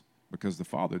of us because the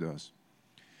Father does.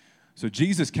 So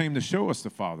Jesus came to show us the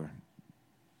Father.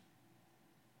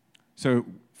 So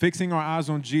fixing our eyes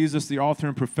on Jesus, the author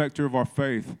and perfecter of our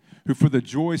faith, who for the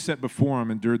joy set before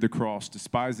him endured the cross,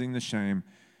 despising the shame,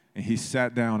 and he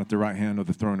sat down at the right hand of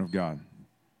the throne of God.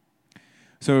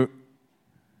 So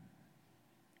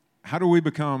how do we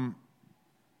become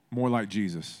more like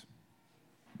Jesus?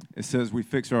 It says we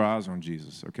fix our eyes on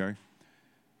Jesus, okay?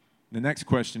 The next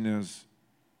question is,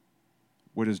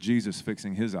 what is Jesus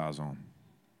fixing his eyes on?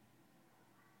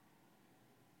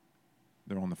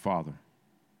 They're on the Father.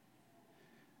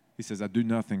 He says, I do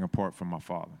nothing apart from my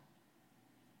Father.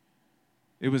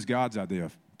 It was God's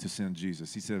idea to send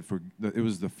Jesus. He said it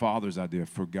was the Father's idea,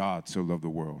 for God so loved the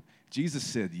world. Jesus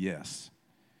said yes.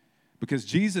 Because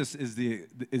Jesus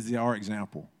is our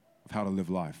example of how to live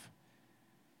life.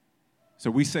 So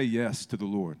we say yes to the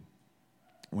Lord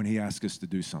when he asks us to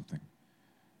do something.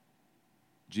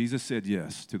 Jesus said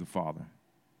yes to the Father.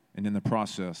 And in the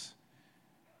process,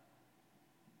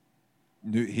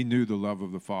 he knew the love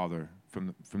of the Father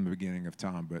from the beginning of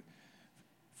time. But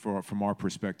from our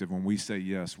perspective, when we say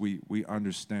yes, we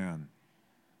understand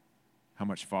how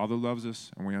much Father loves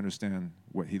us, and we understand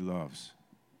what he loves.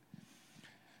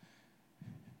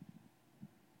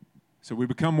 So we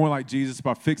become more like Jesus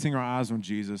by fixing our eyes on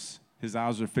Jesus. His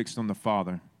eyes are fixed on the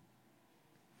Father.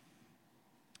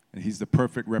 And he's the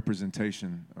perfect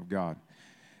representation of God.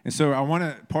 And so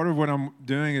part of what I'm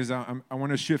doing is I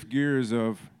want to shift gears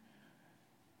of,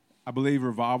 I believe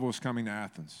revival is coming to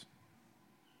Athens.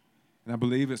 And I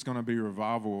believe it's going to be a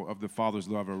revival of the Father's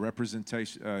love, a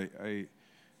representation,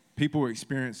 people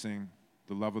experiencing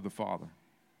the love of the Father.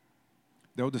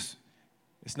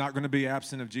 It's not going to be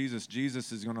absent of Jesus.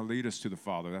 Jesus is going to lead us to the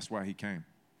Father. That's why he came.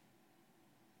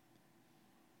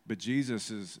 But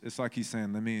Jesus it's like he's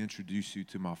saying, let me introduce you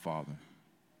to my Father.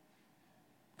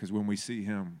 Because when we see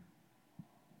him,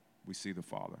 we see the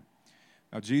Father.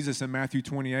 Now, Jesus in Matthew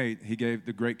 28, he gave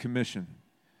the Great Commission.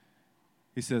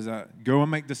 He says, go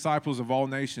and make disciples of all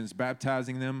nations,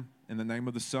 baptizing them in the name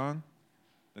of the Son,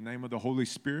 the name of the Holy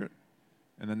Spirit,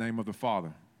 and the name of the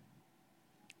Father.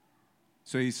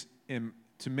 So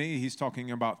to me, he's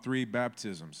talking about 3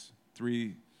 baptisms,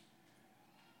 3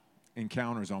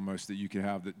 encounters almost that you could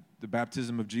have. The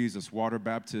baptism of Jesus, water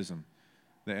baptism,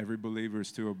 that every believer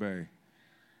is to obey,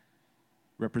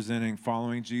 representing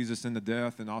following Jesus into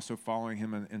death and also following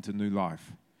him into new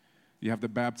life. You have the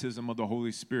baptism of the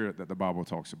Holy Spirit that the Bible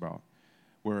talks about,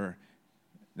 where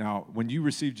now when you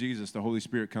receive Jesus, the Holy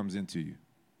Spirit comes into you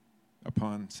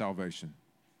upon salvation.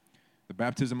 The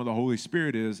baptism of the Holy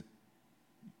Spirit is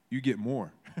you get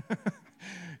more.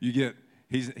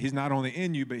 He's not only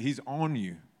in you, but he's on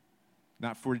you,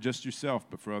 not for just yourself,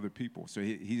 but for other people. So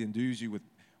he endues you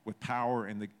with power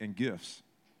and gifts.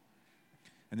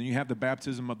 And then you have the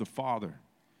baptism of the Father,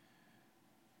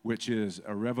 which is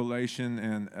a revelation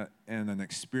and an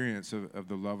experience of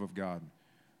the love of God,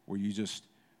 where you just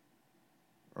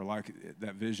are like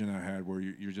that vision I had where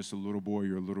you're just a little boy,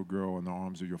 you're a little girl in the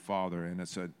arms of your Father, and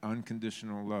it's an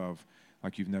unconditional love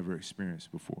like you've never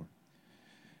experienced before.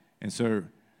 And so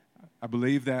I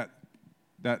believe that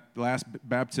last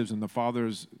baptism,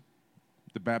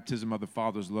 the baptism of the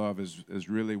Father's love is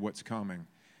really what's coming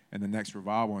in the next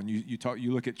revival. And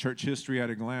you look at church history at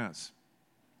a glance.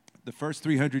 The first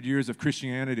 300 years of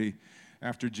Christianity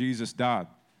after Jesus died,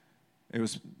 there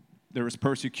was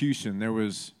persecution.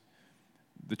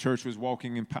 The church was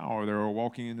walking in power. They were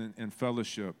walking in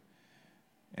fellowship,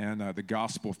 and the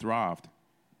gospel thrived.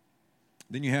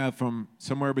 Then you have from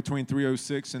somewhere between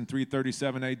 306 and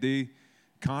 337 A.D.,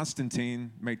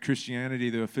 Constantine made Christianity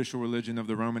the official religion of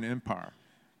the Roman Empire.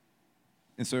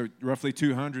 And so roughly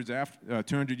 200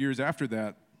 years after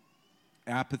that,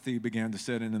 apathy began to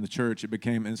set in the church.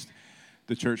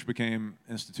 The church became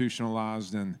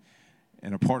institutionalized and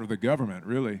a part of the government,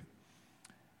 really.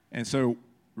 And so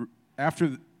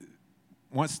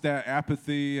once that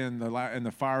apathy and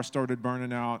the fire started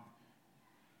burning out,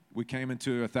 we came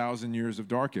into 1,000 years of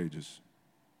dark ages,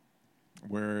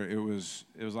 where it was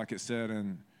like it said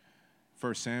in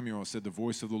 1 Samuel, it said the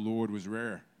voice of the Lord was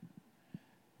rare.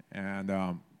 And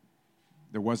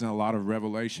there wasn't a lot of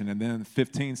revelation. And then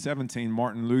 1517,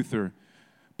 Martin Luther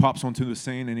pops onto the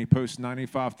scene, and he posts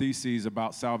 95 theses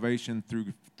about salvation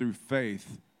through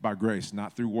faith by grace,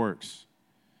 not through works.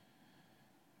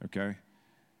 Okay?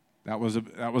 That was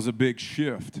a big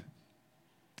shift.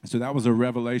 So that was a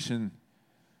revelation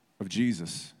of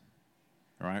Jesus.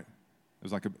 All right? It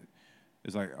was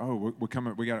like, oh,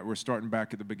 we're starting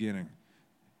back at the beginning.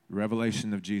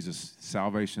 Revelation of Jesus,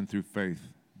 salvation through faith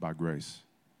by grace.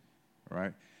 All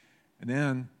right? And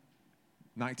then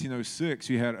 1906,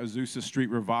 you had Azusa Street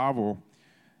Revival,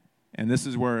 and this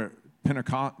is where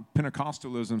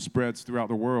Pentecostalism spreads throughout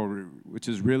the world, which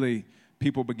is really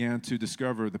people began to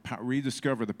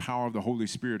rediscover the power of the Holy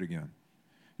Spirit again.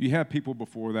 You had people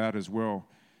before that as well,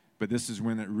 but this is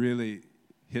when it really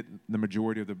hit the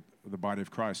majority of the body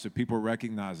of Christ. So people are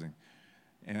recognizing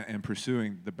and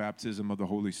pursuing the baptism of the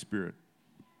Holy Spirit.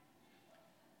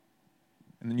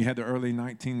 And then you had the early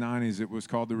 1990s. It was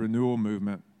called the Renewal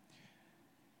Movement.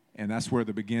 And that's where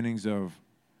the beginnings of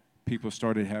people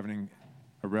started having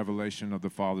a revelation of the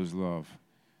Father's love.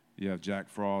 You have Jack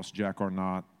Frost, John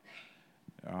Arnott,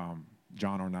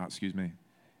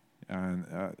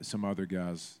 and some other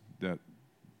guys that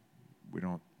we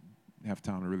don't have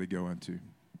time to really go into.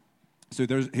 So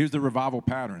here's the revival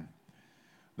pattern.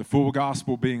 The full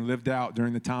gospel being lived out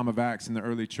during the time of Acts in the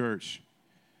early church.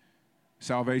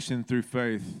 Salvation through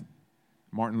faith.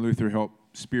 Martin Luther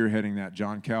helped spearheading that.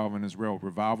 John Calvin as well.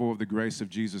 Revival of the grace of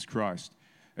Jesus Christ.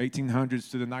 1800s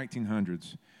to the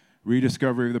 1900s.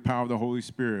 Rediscovery of the Power of the Holy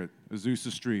Spirit,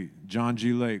 Azusa Street, John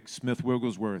G. Lake, Smith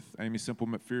Wigglesworth, Amy Semple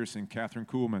McPherson, Catherine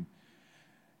Kuhlman,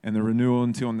 and the Renewal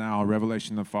Until Now,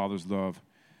 Revelation of the Father's Love,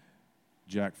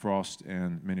 Jack Frost,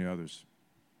 and many others.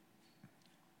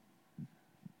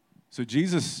 So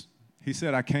Jesus, he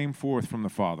said, I came forth from the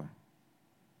Father.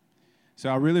 So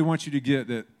I really want you to get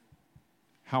that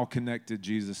how connected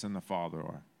Jesus and the Father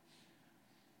are.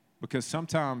 Because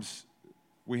sometimes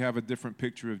we have a different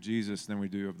picture of Jesus than we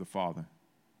do of the Father.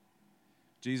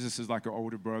 Jesus is like an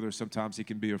older brother. Sometimes he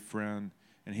can be a friend,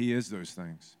 and he is those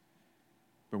things.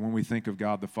 But when we think of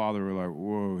God the Father, we're like,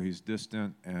 whoa, he's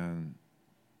distant, and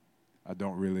I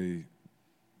don't really,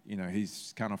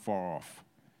 he's kind of far off.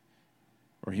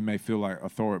 Or he may feel like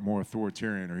more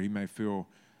authoritarian, or he may feel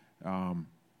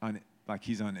like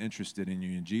he's uninterested in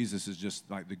you. And Jesus is just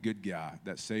like the good guy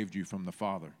that saved you from the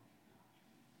Father.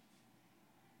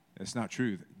 It's not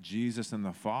true. Jesus and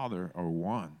the Father are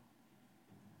one.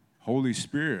 Holy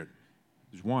Spirit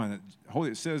is one.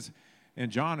 It says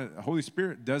in John, the Holy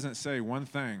Spirit doesn't say one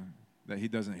thing that he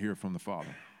doesn't hear from the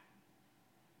Father.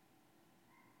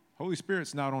 Holy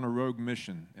Spirit's not on a rogue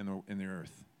mission in the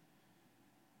earth.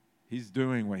 He's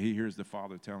doing what he hears the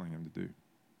Father telling him to do.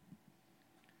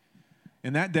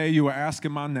 In that day you will ask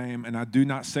in my name, and I do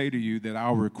not say to you that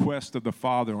I'll request of the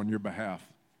Father on your behalf.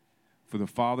 For the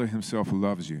Father himself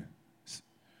loves you.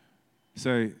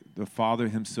 Say, the Father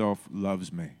himself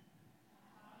loves me.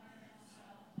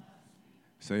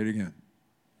 Say it again.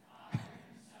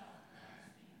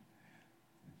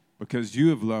 Because you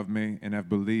have loved me and have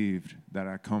believed that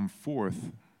I came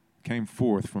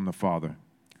forth from the Father.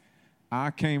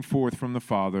 I came forth from the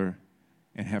Father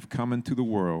and have come into the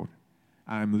world.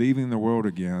 I am leaving the world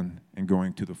again and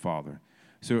going to the Father.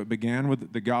 So the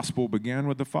gospel began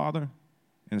with the Father,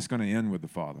 and it's going to end with the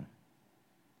Father.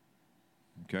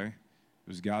 Okay? It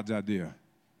was God's idea.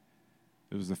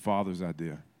 It was the Father's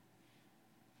idea.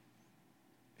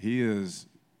 He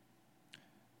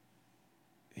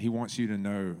wants you to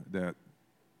know that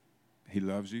he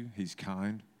loves you, he's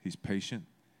kind, he's patient.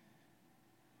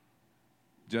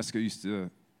 Jessica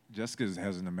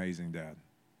has an amazing dad.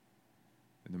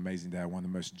 An amazing dad, one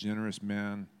of the most generous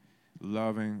men,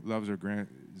 loving, loves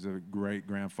is a great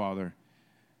grandfather.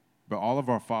 But all of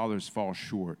our fathers fall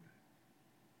short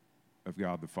of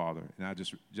God the Father. And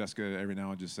Jessica every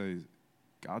now and just says,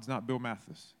 God's not Bill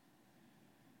Mathis.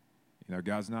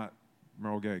 God's not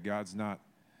Merle Gay. God's not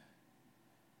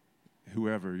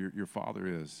whoever your father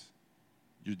is.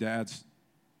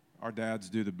 Our dads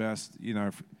do the best,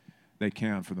 they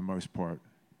can for the most part.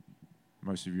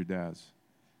 Most of your dads.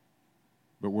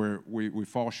 But we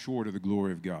fall short of the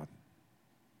glory of God.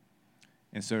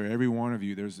 And so every one of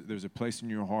you, there's a place in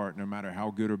your heart, no matter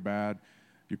how good or bad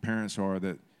your parents are,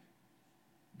 that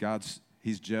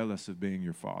he's jealous of being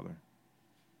your father.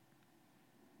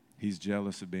 He's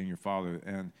jealous of being your father.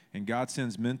 And God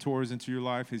sends mentors into your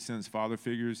life. He sends father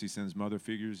figures. He sends mother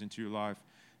figures into your life,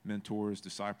 mentors,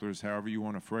 disciplers, however you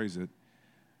want to phrase it.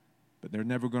 But they're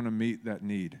never going to meet that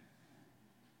need.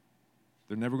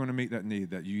 They're never going to meet that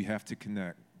need that you have to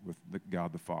connect with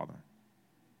God the Father.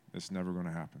 It's never going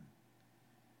to happen.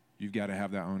 You've got to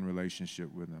have that own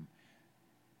relationship with them.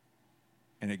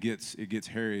 And it gets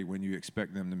hairy when you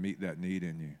expect them to meet that need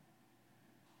in you.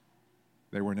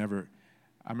 They were never...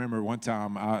 I remember one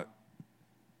time I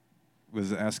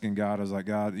was asking God, I was like,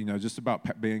 God, just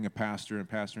about being a pastor and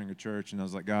pastoring a church, and I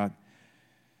was like, God,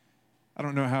 I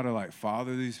don't know how to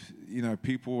father these,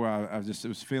 people. I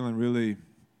was feeling really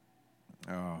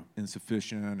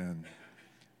insufficient, and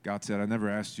God said, I never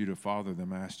asked you to father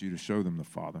them, I asked you to show them the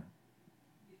Father.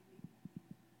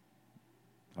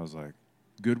 I was like,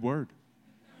 good word.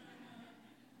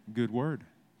 Good word.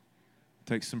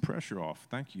 Takes some pressure off.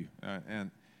 Thank you.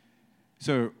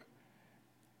 So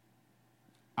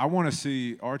I want to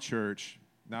see our church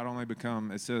not only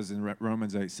become, it says in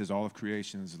Romans 8, it says all of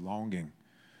creation is longing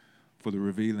for the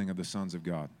revealing of the sons of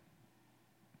God.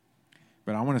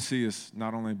 But I want to see us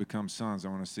not only become sons, I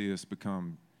want to see us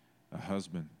become a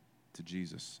husband to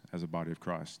Jesus as a body of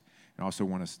Christ. And I also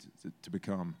want us to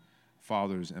become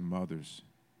fathers and mothers.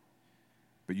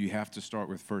 But you have to start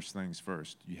with first things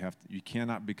first. You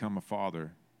cannot become a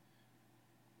father,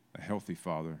 a healthy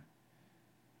father,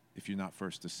 if you're not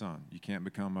first a son. You can't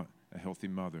become a healthy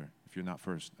mother if you're not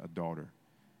first a daughter.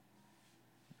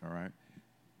 All right?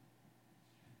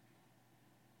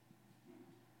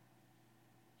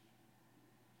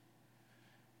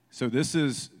 So this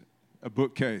is a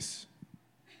bookcase.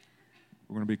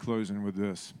 We're going to be closing with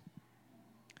this.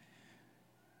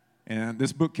 And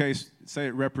this bookcase, say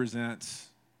it represents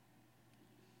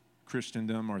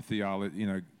Christendom or theology,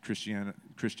 Christian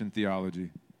theology.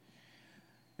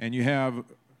 And you have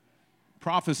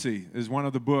prophecy is one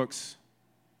of the books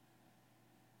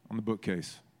on the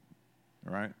bookcase,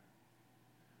 all right?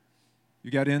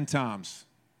 You got end times.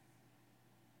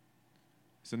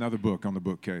 It's another book on the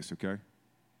bookcase, okay?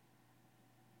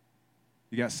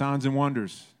 You got signs and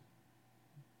wonders.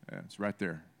 Yeah, it's right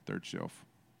there, third shelf.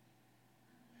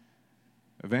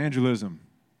 Evangelism,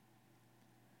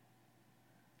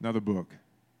 another book.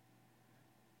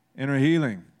 Inner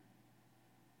healing,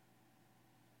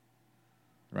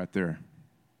 right there.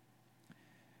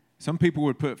 Some people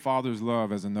would put Father's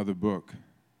Love as another book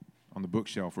on the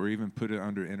bookshelf, or even put it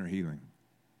under inner healing.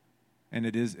 And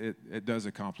it does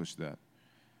accomplish that.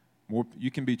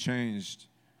 You can be changed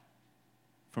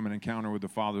from an encounter with the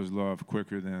Father's love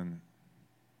quicker than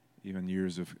even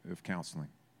years of counseling.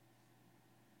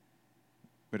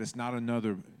 But it's not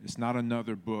another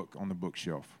book on the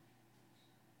bookshelf.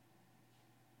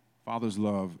 Father's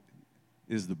love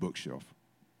is the bookshelf.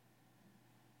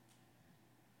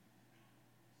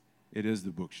 It is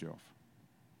the bookshelf.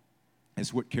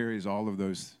 It's what carries all of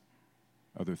those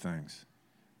other things.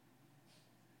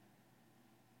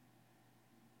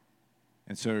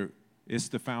 And so it's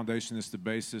the foundation, it's the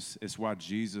basis, it's why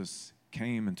Jesus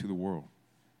came into the world.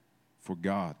 For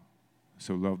God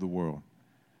so loved the world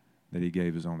that he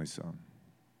gave his only son.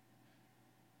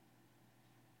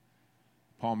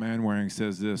 Paul Manwaring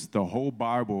says this, the whole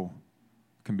Bible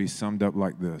can be summed up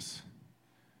like this.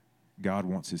 God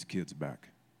wants his kids back.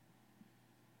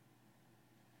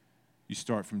 You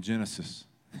start from Genesis,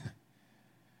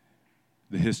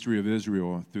 the history of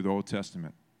Israel through the Old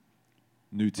Testament,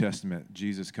 New Testament,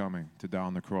 Jesus coming to die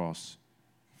on the cross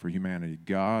for humanity.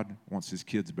 God wants his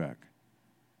kids back.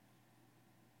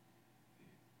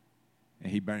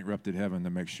 And he bankrupted heaven to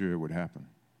make sure it would happen.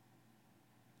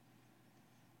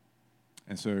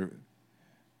 And so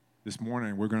this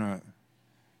morning we're going to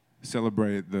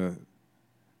celebrate the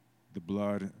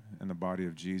blood and the body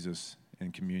of Jesus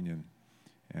in communion,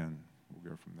 and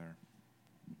we'll go from there.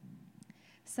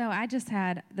 So I just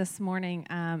had this morning,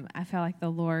 I felt like the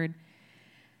Lord,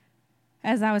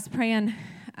 as I was praying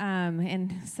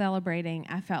and celebrating,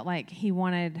 I felt like he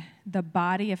wanted the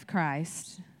body of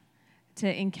Christ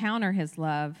to encounter his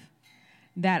love,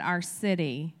 that our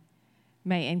city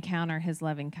may encounter his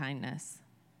loving kindness.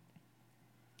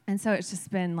 And so it's just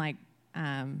been like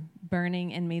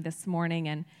burning in me this morning.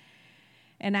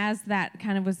 And as that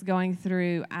kind of was going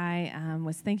through, I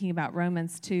was thinking about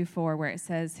Romans 2:4, where it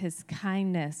says his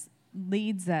kindness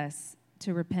leads us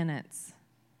to repentance.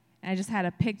 And I just had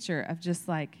a picture of just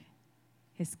like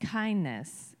his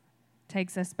kindness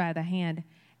takes us by the hand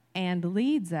and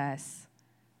leads us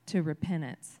to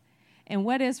repentance. And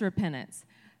what is repentance?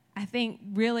 I think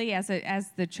really as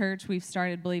the church, we've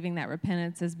started believing that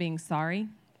repentance is being sorry.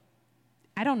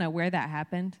 I don't know where that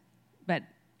happened, but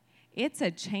it's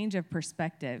a change of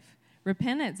perspective.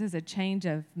 Repentance is a change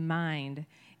of mind.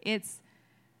 It's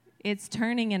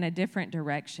turning in a different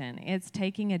direction. It's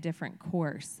taking a different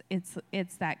course.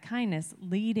 It's that kindness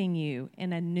leading you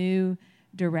in a new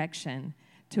direction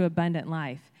to abundant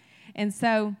life. And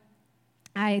so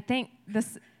I think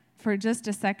this, for just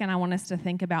a second, I want us to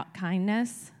think about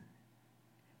kindness,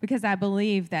 because I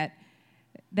believe that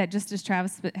just as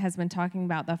Travis has been talking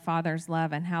about the Father's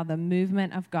love and how the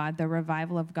movement of God, the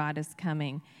revival of God is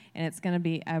coming, and it's going to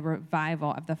be a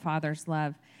revival of the Father's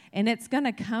love, and it's going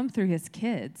to come through his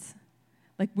kids.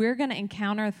 Like, we're going to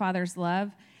encounter the Father's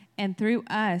love, and through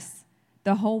us,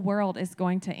 the whole world is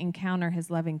going to encounter his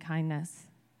loving kindness.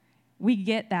 We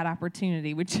get that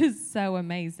opportunity, which is so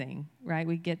amazing, right?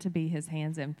 We get to be his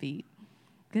hands and feet,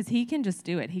 because he can just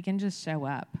do it. He can just show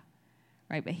up,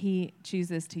 right? But he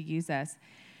chooses to use us.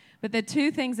 But the two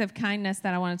things of kindness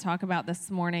that I want to talk about this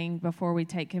morning before we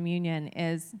take communion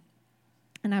is,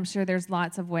 and I'm sure there's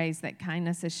lots of ways that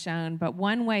kindness is shown, but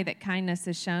one way that kindness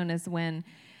is shown is when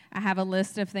I have a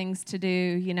list of things to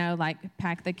do, like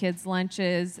pack the kids'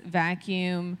 lunches,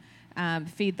 vacuum,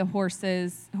 feed the horse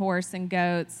and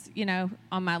goats,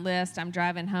 on my list. I'm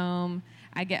driving home.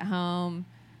 I get home.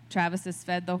 Travis has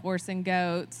fed the horse and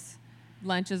goats.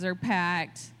 Lunches are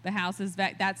packed. The house is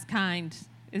vac. That's kind.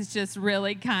 It's just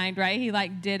really kind, right? He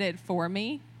did it for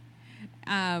me.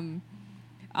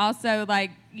 Also,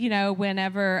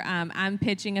 whenever I'm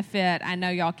pitching a fit, I know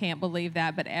y'all can't believe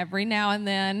that, but every now and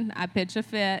then I pitch a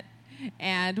fit.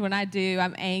 And when I do,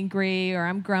 I'm angry or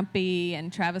I'm grumpy,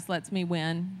 and Travis lets me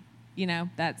win.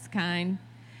 That's kind.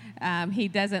 He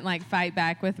doesn't fight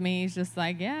back with me. He's just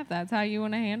like, yeah, if that's how you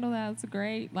want to handle that, that's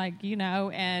great.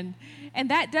 And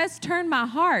that does turn my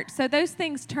heart. So those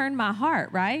things turn my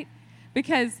heart, right?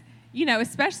 Because,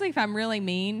 especially if I'm really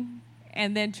mean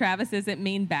and then Travis isn't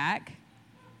mean back,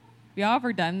 y'all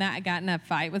ever done that? Got in a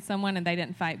fight with someone and they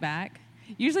didn't fight back?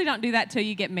 Usually don't do that till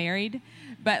you get married.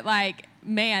 But, like,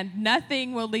 man,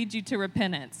 nothing will lead you to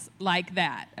repentance like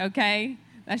that, okay?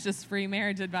 That's just free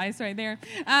marriage advice right there.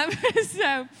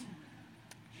 So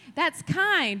that's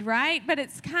kind, right? But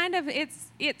it's kind of,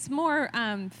 it's more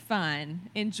fun,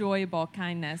 enjoyable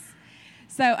kindness.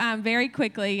 So very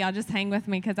quickly, y'all just hang with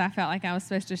me because I felt like I was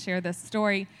supposed to share this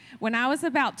story. When I was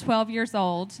about 12 years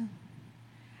old,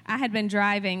 I had been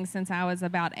driving since I was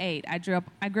about 8. I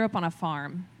grew up on a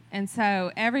farm. And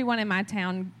so everyone in my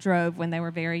town drove when they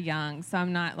were very young. So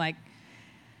I'm not like,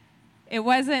 it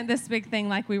wasn't this big thing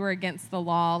like we were against the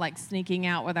law, like sneaking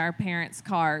out with our parents'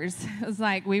 cars. It was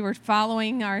like we were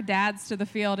following our dads to the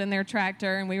field in their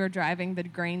tractor and we were driving the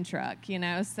grain truck, you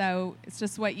know. So it's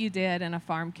just what you did in a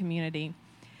farm community.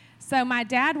 So my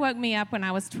dad woke me up when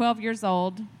I was 12 years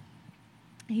old.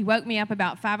 He woke me up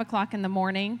about 5 o'clock in the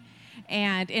morning.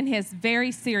 And in his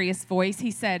very serious voice,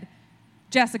 he said,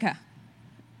 Jessica,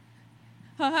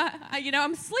 you know,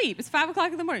 I'm asleep. It's 5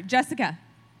 o'clock in the morning. Jessica,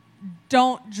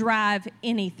 don't drive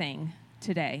anything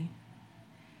today.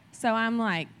 So I'm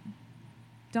like,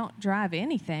 don't drive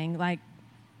anything. Like,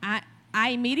 I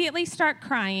immediately start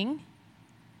crying,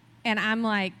 and I'm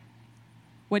like,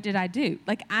 what did I do?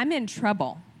 Like, I'm in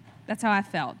trouble. That's how I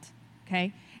felt,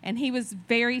 okay? And he was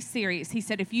very serious. He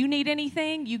said, if you need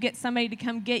anything, you get somebody to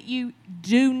come get you.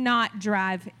 Do not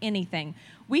drive anything.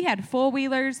 We had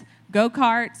four-wheelers,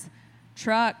 go-karts,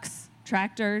 trucks,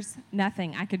 tractors,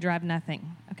 nothing. I could drive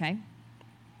nothing, okay?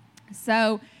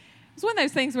 So it was one of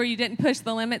those things where you didn't push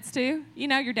the limits to. You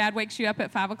know, your dad wakes you up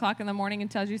at 5 o'clock in the morning and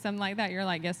tells you something like that. You're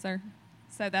like, yes, sir.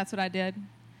 So that's what I did.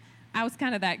 I was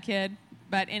kind of that kid.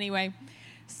 But anyway,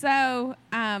 so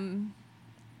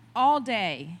all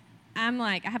day, I'm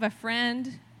like, I have a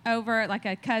friend over, like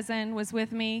a cousin was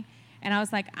with me, and I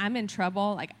was like, I'm in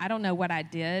trouble. Like, I don't know what I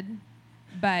did,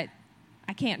 but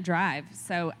I can't drive.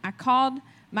 So I called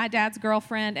my dad's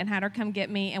girlfriend and had her come get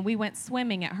me, and we went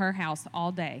swimming at her house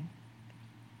all day.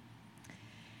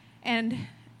 And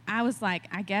I was like,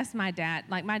 I guess my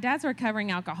dad's a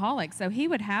recovering alcoholic, so he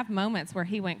would have moments where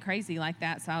he went crazy like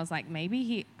that. So I was like,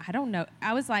 maybe I don't know.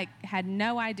 I was like, had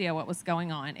no idea what was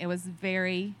going on. It was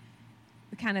very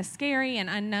kind of scary and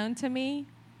unknown to me.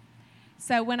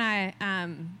 So when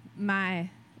my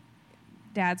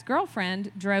dad's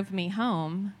girlfriend drove me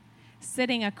home,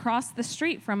 sitting across the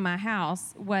street from my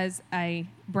house was a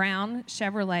brown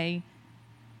Chevrolet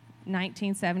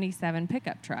 1977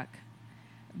 pickup truck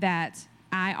that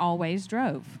I always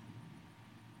drove.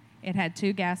 It had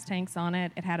 2 gas tanks on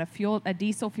it. It had a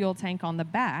diesel fuel tank on the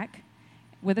back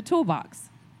with a toolbox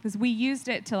because we used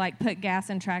it to like put gas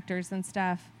in tractors and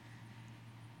stuff.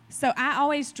 So I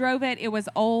always drove it. It was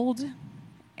old,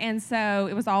 and so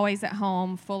it was always at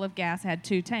home, full of gas. It had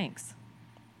 2 tanks,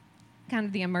 kind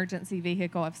of the emergency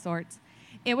vehicle of sorts.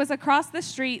 It was across the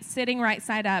street, sitting right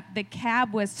side up. The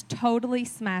cab was totally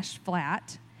smashed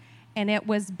flat, and it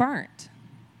was burnt.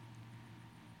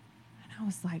 And I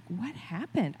was like, what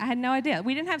happened? I had no idea.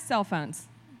 We didn't have cell phones.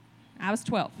 I was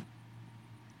 12.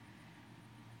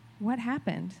 What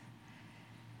happened?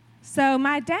 So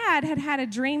my dad had had a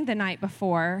dream the night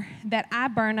before that I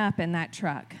burn up in that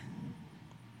truck.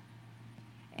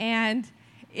 And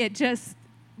it just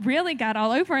really got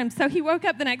all over him. So he woke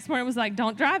up the next morning and was like,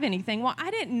 don't drive anything. Well, I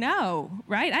didn't know,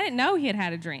 right? I didn't know he had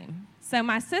had a dream. So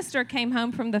my sister came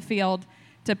home from the field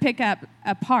to pick up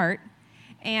a part,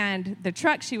 and the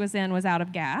truck she was in was out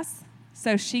of gas.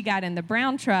 So she got in the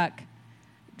brown truck,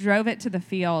 drove it to the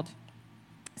field.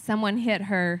 Someone hit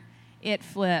her. It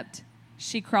flipped.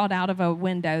 She crawled out of a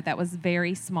window that was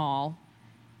very small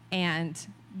and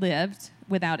lived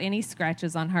without any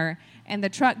scratches on her, and the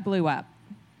truck blew up.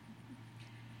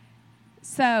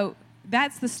 So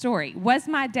that's the story. Was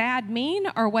my dad mean,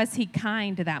 or was he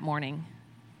kind that morning?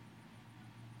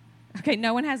 Okay,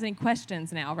 no one has any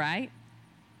questions now, right?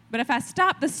 But if I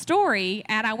stopped the story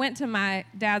and I went to my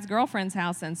dad's girlfriend's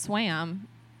house and swam,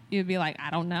 you'd be like,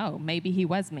 I don't know, maybe he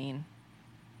was mean.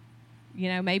 You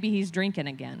know, maybe he's drinking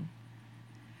again.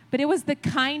 But it was the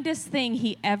kindest thing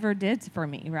he ever did for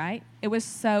me, right? It was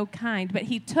so kind. But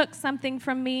he took something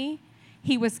from me.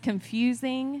 He was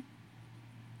confusing.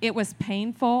 It was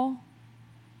painful.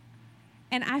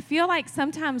 And I feel like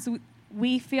sometimes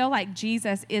we feel like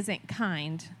Jesus isn't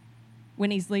kind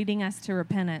when he's leading us to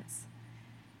repentance,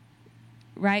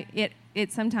 right?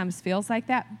 It sometimes feels like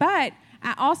that. But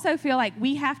I also feel like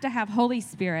we have to have Holy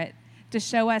Spirit to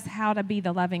show us how to be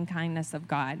the loving kindness of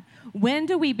God. When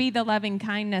do we be the loving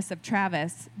kindness of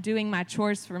Travis doing my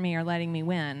chores for me or letting me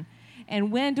win? And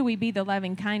when do we be the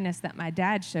loving kindness that my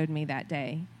dad showed me that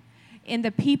day? in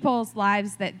the people's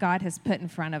lives that God has put in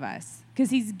front of us. Because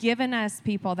he's given us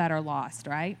people that are lost,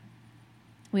 right?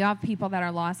 We all have people that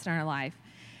are lost in our life.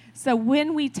 So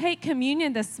when we take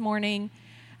communion this morning,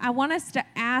 I want us to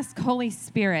ask Holy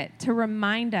Spirit to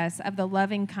remind us of the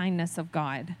loving kindness of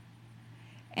God.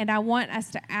 And I want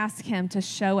us to ask him to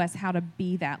show us how to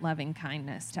be that loving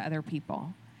kindness to other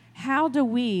people. How do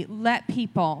we let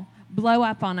people blow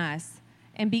up on us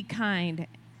and be kind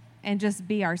and just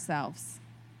be ourselves?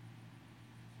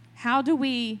 How do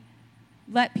we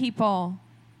let people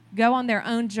go on their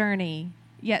own journey,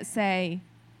 yet say,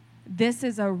 this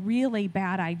is a really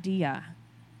bad idea,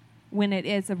 when it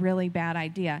is a really bad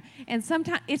idea? And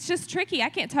sometimes it's just tricky. I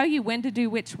can't tell you when to do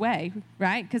which way,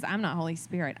 right? Because I'm not Holy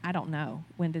Spirit. I don't know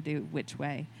when to do which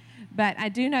way. But I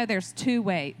do know there's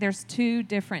two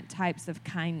different types of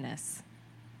kindness.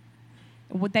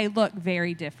 They look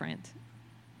very different.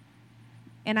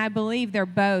 And I believe they're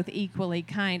both equally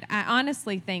kind. I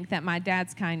honestly think that my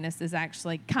dad's kindness is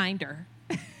actually kinder.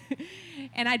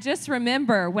 And I just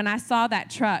remember when I saw that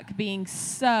truck being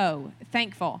so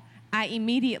thankful, I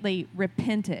immediately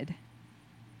repented.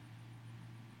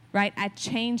 Right? I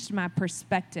changed my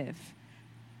perspective.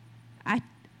 I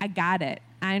got it.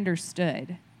 I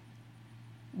understood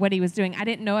what he was doing. I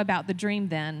didn't know about the dream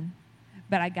then,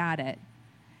 but I got it.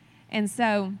 And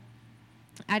so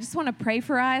I just want to pray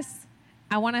for us.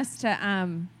 I want us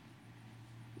to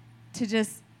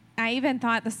just, I even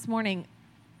thought this morning,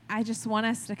 I just want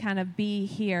us to kind of be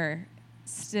here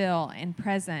still and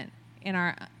present in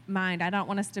our mind. I don't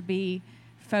want us to be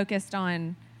focused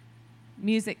on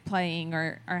music playing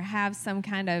or have some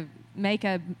kind of, make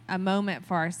a moment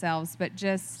for ourselves, but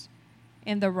just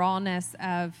in the rawness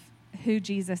of who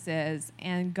Jesus is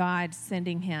and God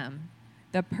sending him,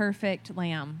 the perfect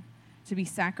lamb, to be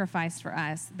sacrificed for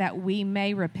us, that we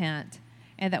may repent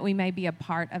and that we may be a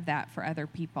part of that for other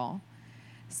people.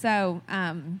 So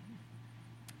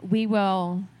we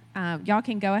will, y'all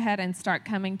can go ahead and start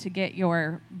coming to get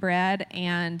your bread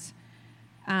and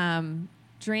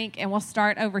drink, and we'll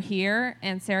start over here.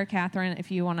 And Sarah Catherine, if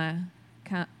you want to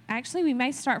come, actually, we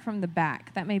may start from the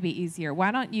back. That may be easier.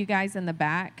 Why don't you guys in the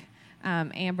back,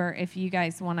 Amber, if you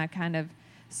guys want to kind of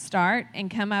start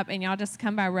and come up, and y'all just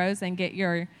come by rows and get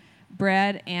your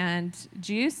bread and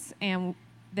juice, and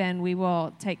then we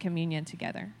will take communion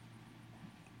together.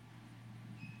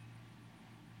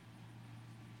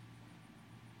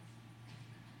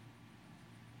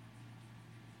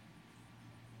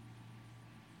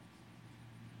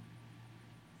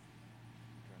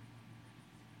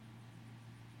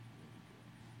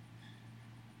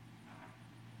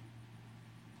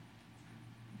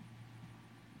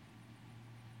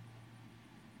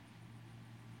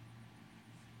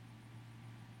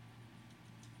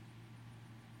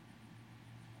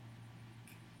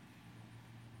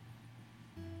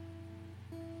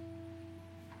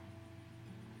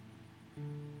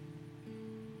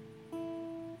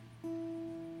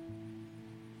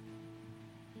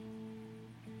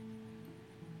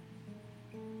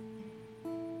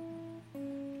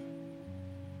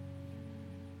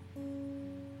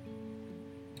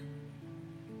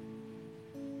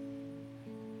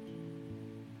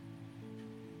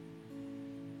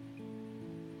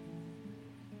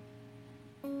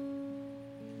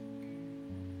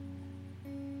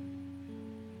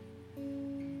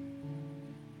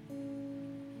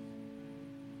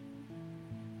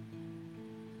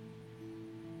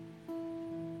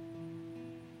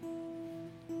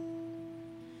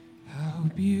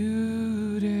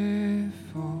 Beautiful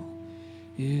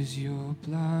is your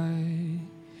blood,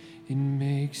 it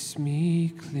makes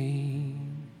me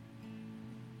clean.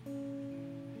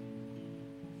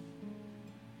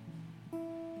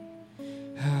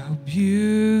 How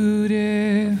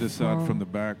beautiful This side from the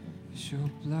back. is your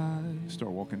blood,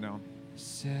 Start walking down.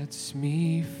 sets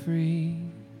me free.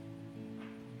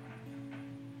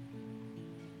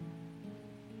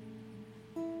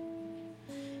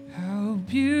 How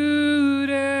beautiful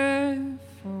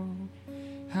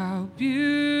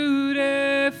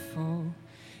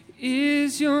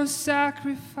is your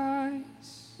sacrifice.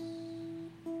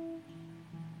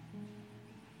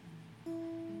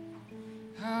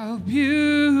 How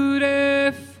beautiful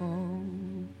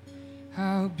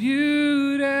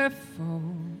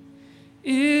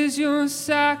is your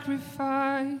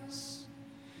sacrifice.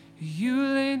 You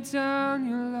laid down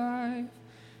your life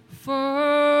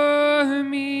for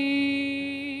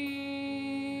me.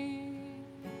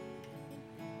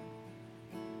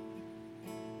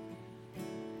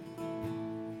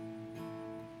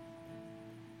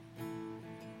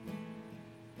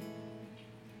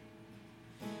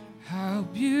 How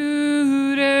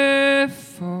beautiful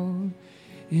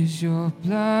is your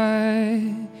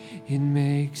blood, it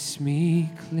makes me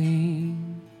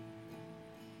clean.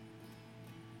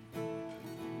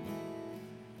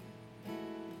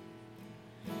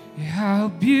 How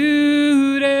beautiful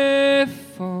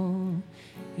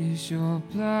is your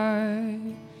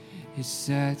blood, it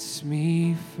sets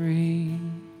me free.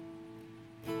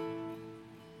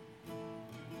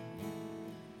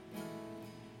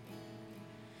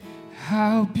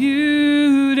 How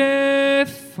beautiful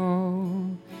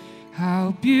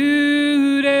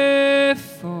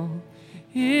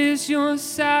is your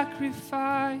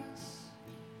sacrifice.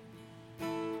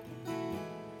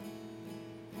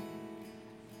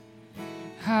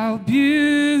 How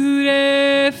beautiful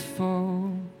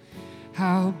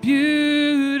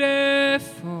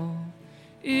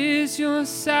is your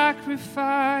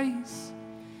sacrifice.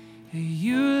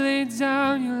 You laid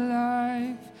down your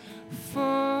life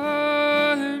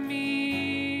for me.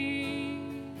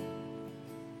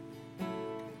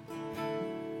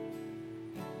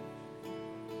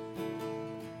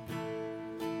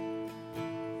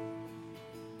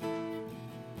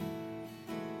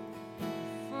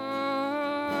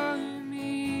 For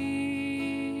me.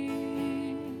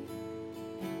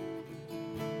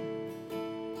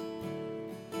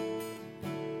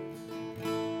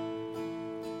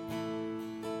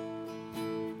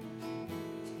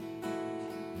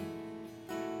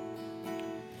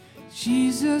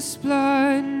 Jesus'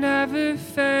 blood never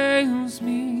fails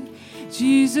me.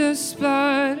 Jesus'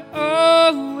 blood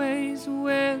always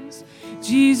wins.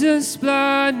 Jesus'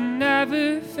 blood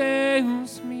never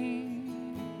fails me.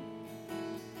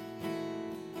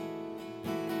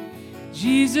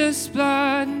 Jesus'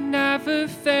 blood never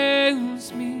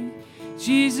fails me.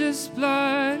 Jesus'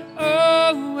 blood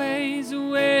always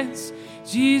wins.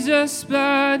 Jesus'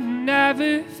 blood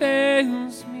never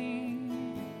fails me.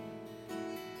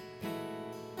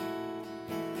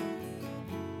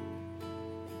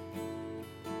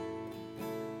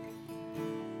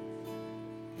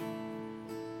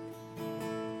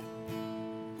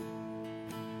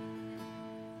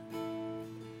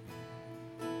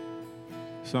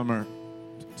 Summer,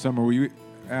 will you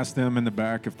ask them in the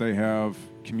back if they have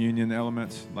communion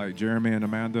elements, like Jeremy and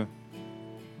Amanda?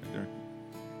 Right there.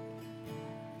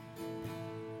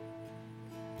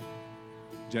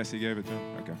 Jesse gave it to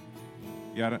him? Okay.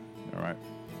 You got it? All right.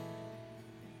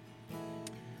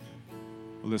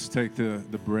 Well, let's take the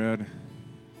bread.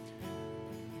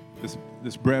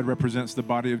 This bread represents the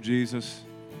body of Jesus.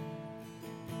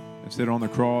 Instead on the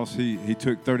cross, he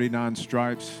took 39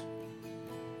 stripes.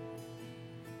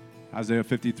 Isaiah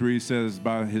 53 says,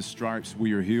 by his stripes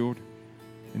we are healed.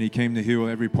 And he came to heal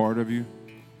every part of you.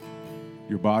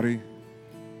 Your body,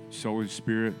 soul, your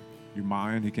spirit, your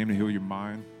mind. He came to heal your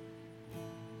mind.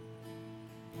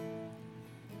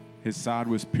 His side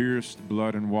was pierced,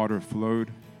 blood and water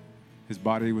flowed. His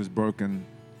body was broken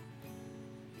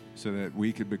so that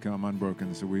we could become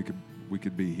unbroken, so we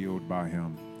could be healed by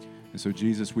him. And so,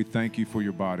 Jesus, we thank you for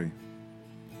your body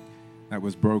that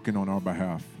was broken on our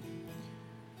behalf.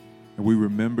 And we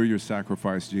remember your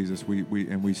sacrifice, Jesus.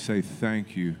 We say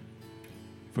thank you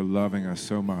for loving us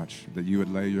so much that you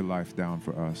would lay your life down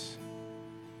for us.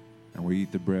 And we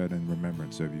eat the bread in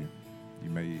remembrance of you. You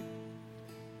may eat.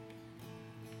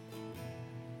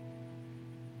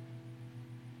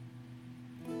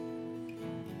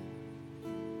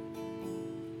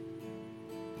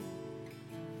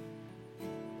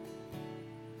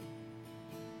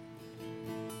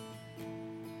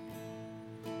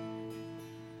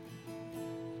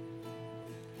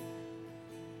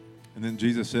 And then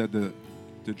Jesus said to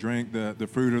drink the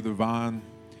fruit of the vine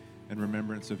in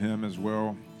remembrance of him as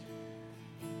well.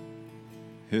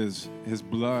 His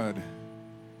blood,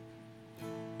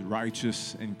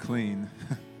 righteous and clean,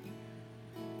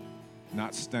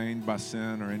 not stained by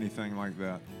sin or anything like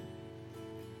that,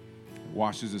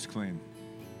 washes us clean.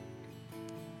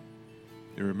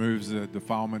 It removes the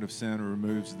defilement of sin. It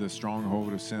removes the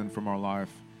stronghold of sin from our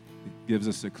life. It gives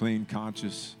us a clean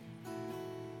conscience.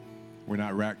 We're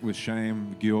not racked with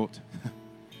shame, guilt.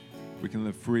 We can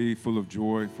live free, full of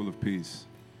joy, full of peace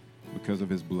because of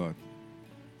his blood.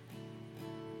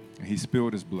 And he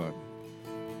spilled his blood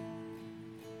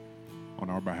on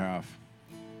our behalf.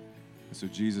 And so,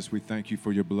 Jesus, we thank you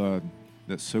for your blood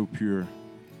that's so pure,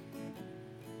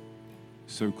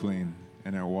 so clean,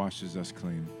 and that washes us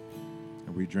clean.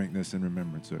 And we drink this in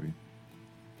remembrance of you.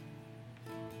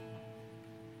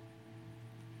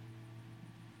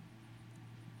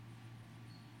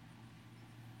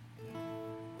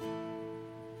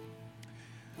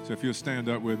 So if you'll stand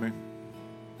up with me.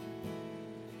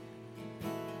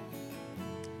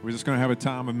 We're just going to have a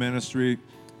time of ministry.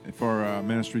 if our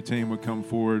ministry team would come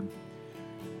forward.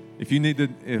 If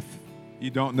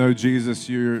you don't know Jesus,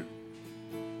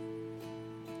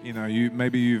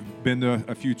 maybe you've been to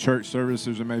a few church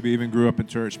services or maybe even grew up in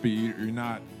church, but you're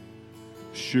not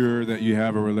sure that you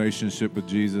have a relationship with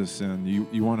Jesus and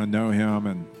you want to know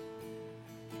him,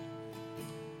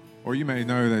 or you may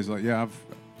know that he's like, yeah,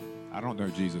 I don't know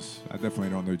Jesus. I definitely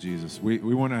don't know Jesus. We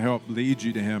want to help lead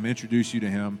you to him, introduce you to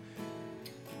him,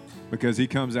 because he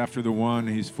comes after the one.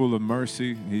 He's full of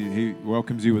mercy. He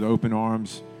welcomes you with open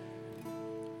arms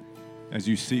as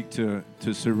you seek to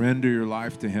surrender your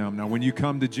life to him. Now, when you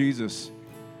come to Jesus,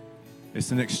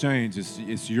 it's an exchange.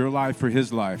 It's your life for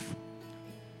his life.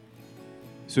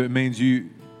 So it means you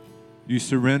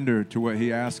surrender to what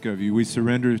he asks of you. We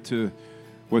surrender to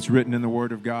what's written in the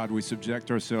Word of God. We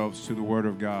subject ourselves to the Word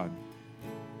of God.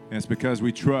 And it's because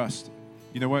we trust.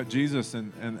 You know what? Jesus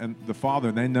and the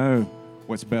Father, they know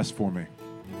what's best for me.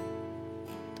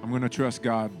 I'm going to trust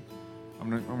God. I'm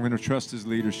going to trust his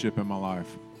leadership in my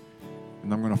life.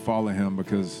 And I'm going to follow him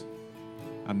because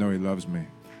I know he loves me.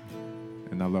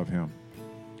 And I love him.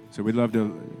 So we'd love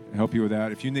to help you with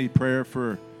that. If you need prayer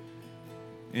for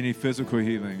any physical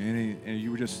healing,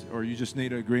 you just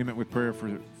need an agreement with prayer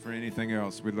for anything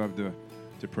else, we'd love to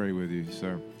pray with you.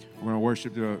 So we're going to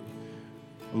worship a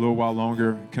little while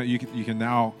longer. You can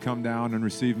now come down and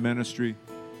receive ministry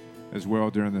as well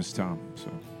during this time.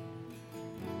 So.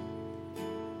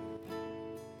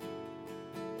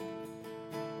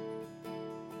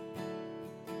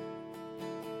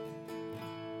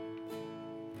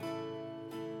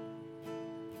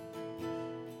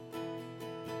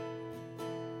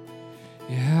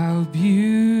 How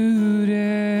beautiful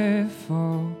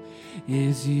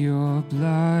is your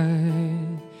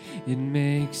blood, it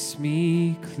makes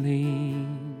me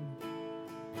clean.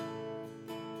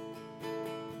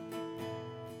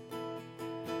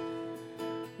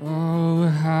 Oh,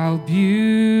 how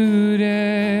beautiful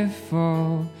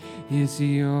is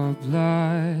your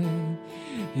blood,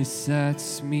 it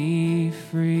sets me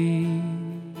free.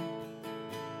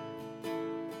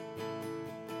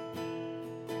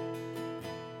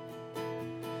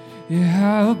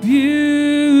 How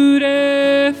beautiful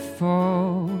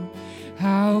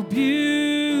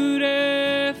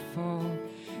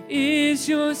is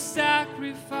your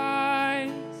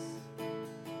sacrifice.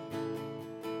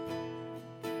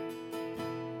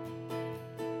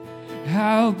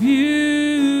 How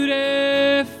beautiful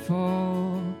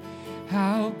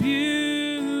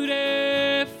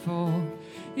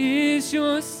is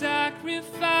your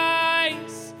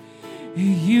sacrifice.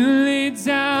 You laid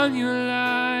down your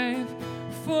life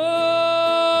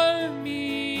for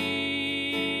me.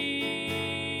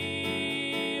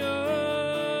 Oh,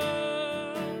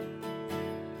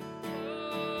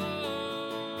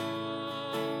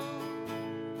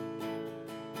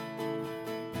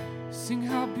 Sing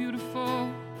how beautiful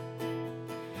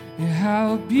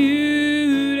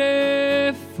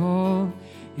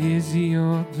is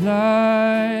your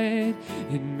blood,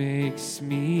 it makes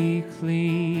me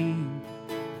clean.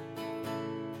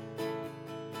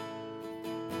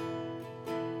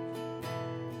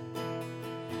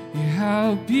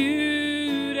 How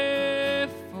beautiful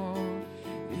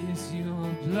is your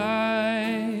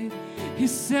blood, it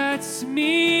sets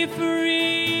me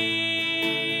free.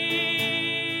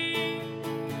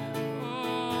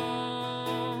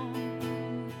 Oh,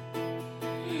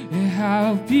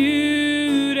 how beautiful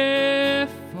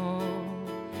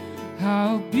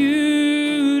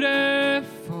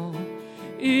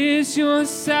is your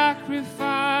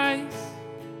sacrifice.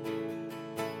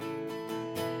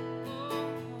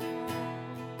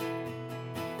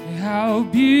 How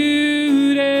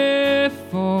beautiful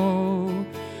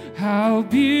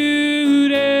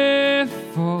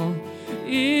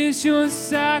is your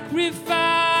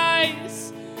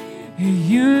sacrifice.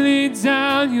 You laid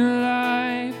down your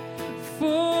life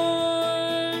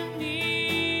for me.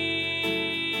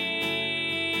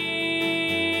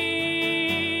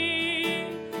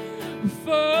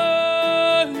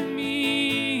 For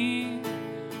me.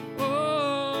 Oh.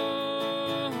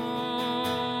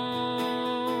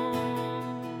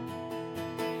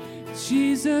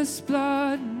 Jesus'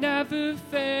 blood never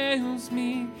fails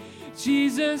me.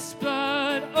 Jesus'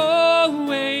 blood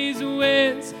always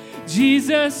wins.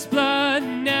 Jesus' blood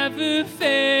never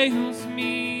fails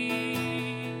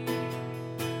me.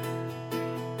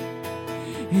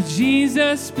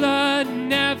 Jesus' blood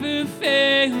never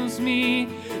fails me.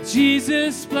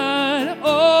 Jesus' blood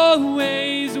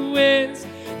always wins.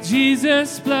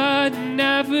 Jesus' blood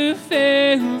never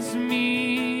fails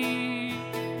me.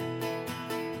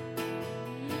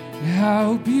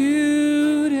 How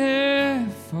beautiful,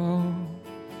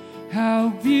 how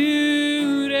beautiful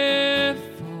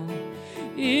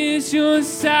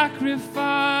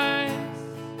sacrifice.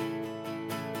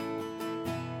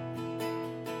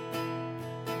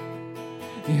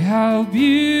 How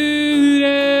beautiful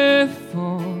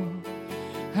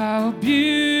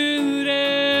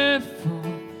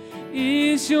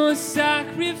is your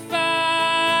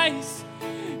sacrifice.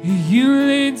 You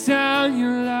laid down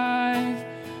your life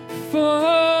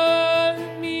for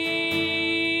me.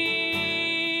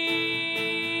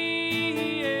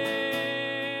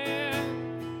 Yeah.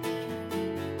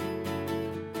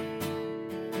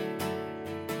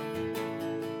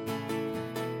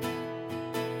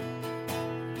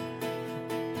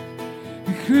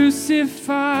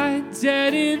 Crucified,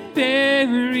 dead and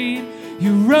buried,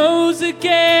 you rose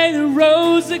again,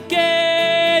 rose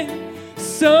again.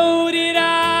 So did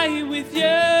I with you.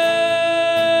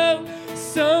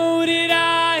 So did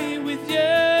I with you.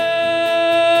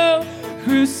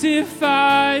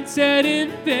 Crucified, dead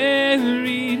and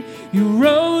buried, you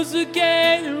rose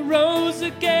again, rose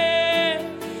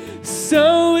again.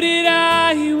 So did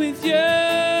I with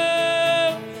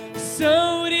you.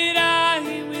 So did I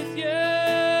with you.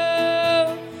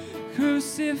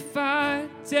 Crucified,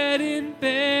 dead and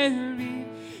buried,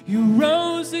 you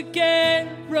rose again,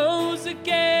 rose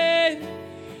again.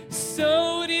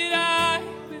 So did I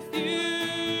with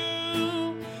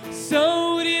you.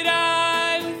 So did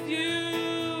I with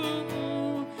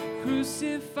you.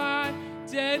 Crucified,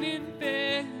 dead and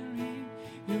buried,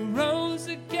 you rose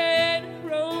again,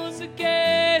 rose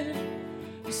again.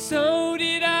 So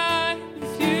did I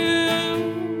with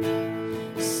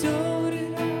you. So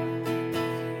did I.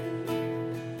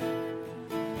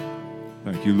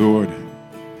 Thank you, Lord.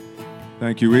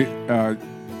 Thank you.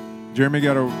 Jeremy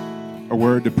got a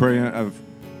word to pray. I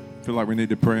feel like we need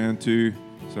to pray into,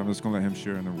 so I'm just going to let him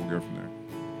share, and then we'll go from there.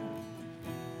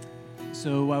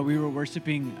 So while we were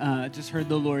worshiping, just heard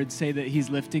the Lord say that he's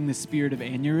lifting the spirit of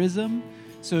aneurysm.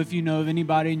 So if you know of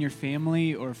anybody in your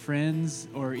family or friends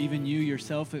or even you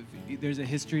yourself, if there's a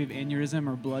history of aneurysm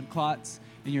or blood clots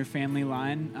in your family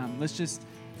line, let's just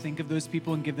think of those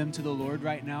people and give them to the Lord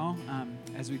right now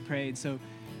as we prayed. So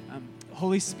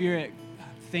Holy Spirit,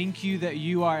 thank you that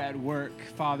you are at work,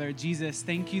 Father. Jesus,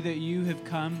 thank you that you have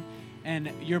come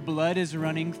and your blood is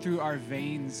running through our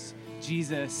veins.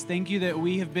 Jesus, thank you that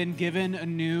we have been given a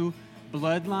new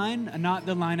bloodline, not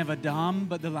the line of Adam,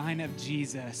 but the line of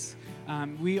Jesus.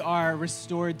 We are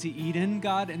restored to Eden,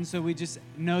 God, and so we just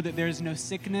know that there is no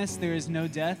sickness, there is no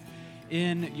death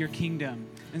in your kingdom.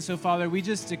 And so, Father, we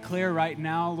just declare right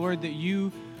now, Lord, that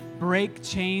you break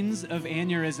chains of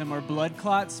aneurysm or blood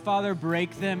clots. Father,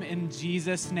 break them in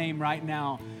Jesus' name right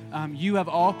now. You have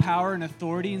all power and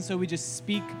authority, and so we just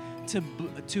speak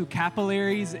to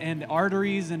capillaries and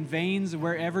arteries and veins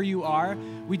wherever you are.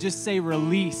 We just say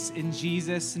release in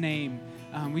Jesus' name.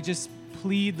 We just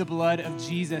plead the blood of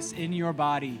Jesus in your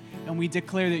body, and we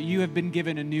declare that you have been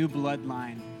given a new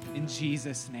bloodline in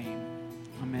Jesus' name.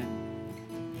 Amen.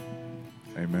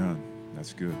 Amen.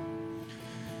 That's good.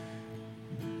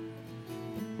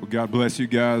 Well, God bless you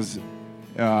guys.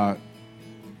 Forgot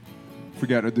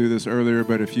to do this earlier,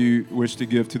 but if you wish to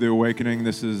give to the Awakening,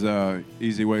 this is an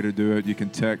easy way to do it. You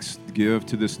can text give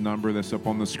to this number that's up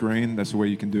on the screen. That's the way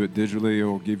you can do it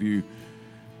digitally.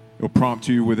 It'll prompt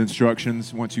you with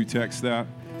instructions once you text that.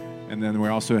 And then we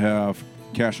also have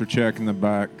cash or check in the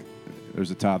back.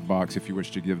 There's a tithe box if you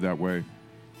wish to give that way.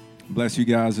 Bless you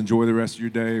guys. Enjoy the rest of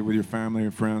your day with your family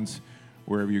and friends,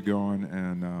 wherever you're going.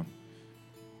 And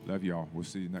love y'all. We'll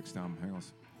see you next time. Hang on.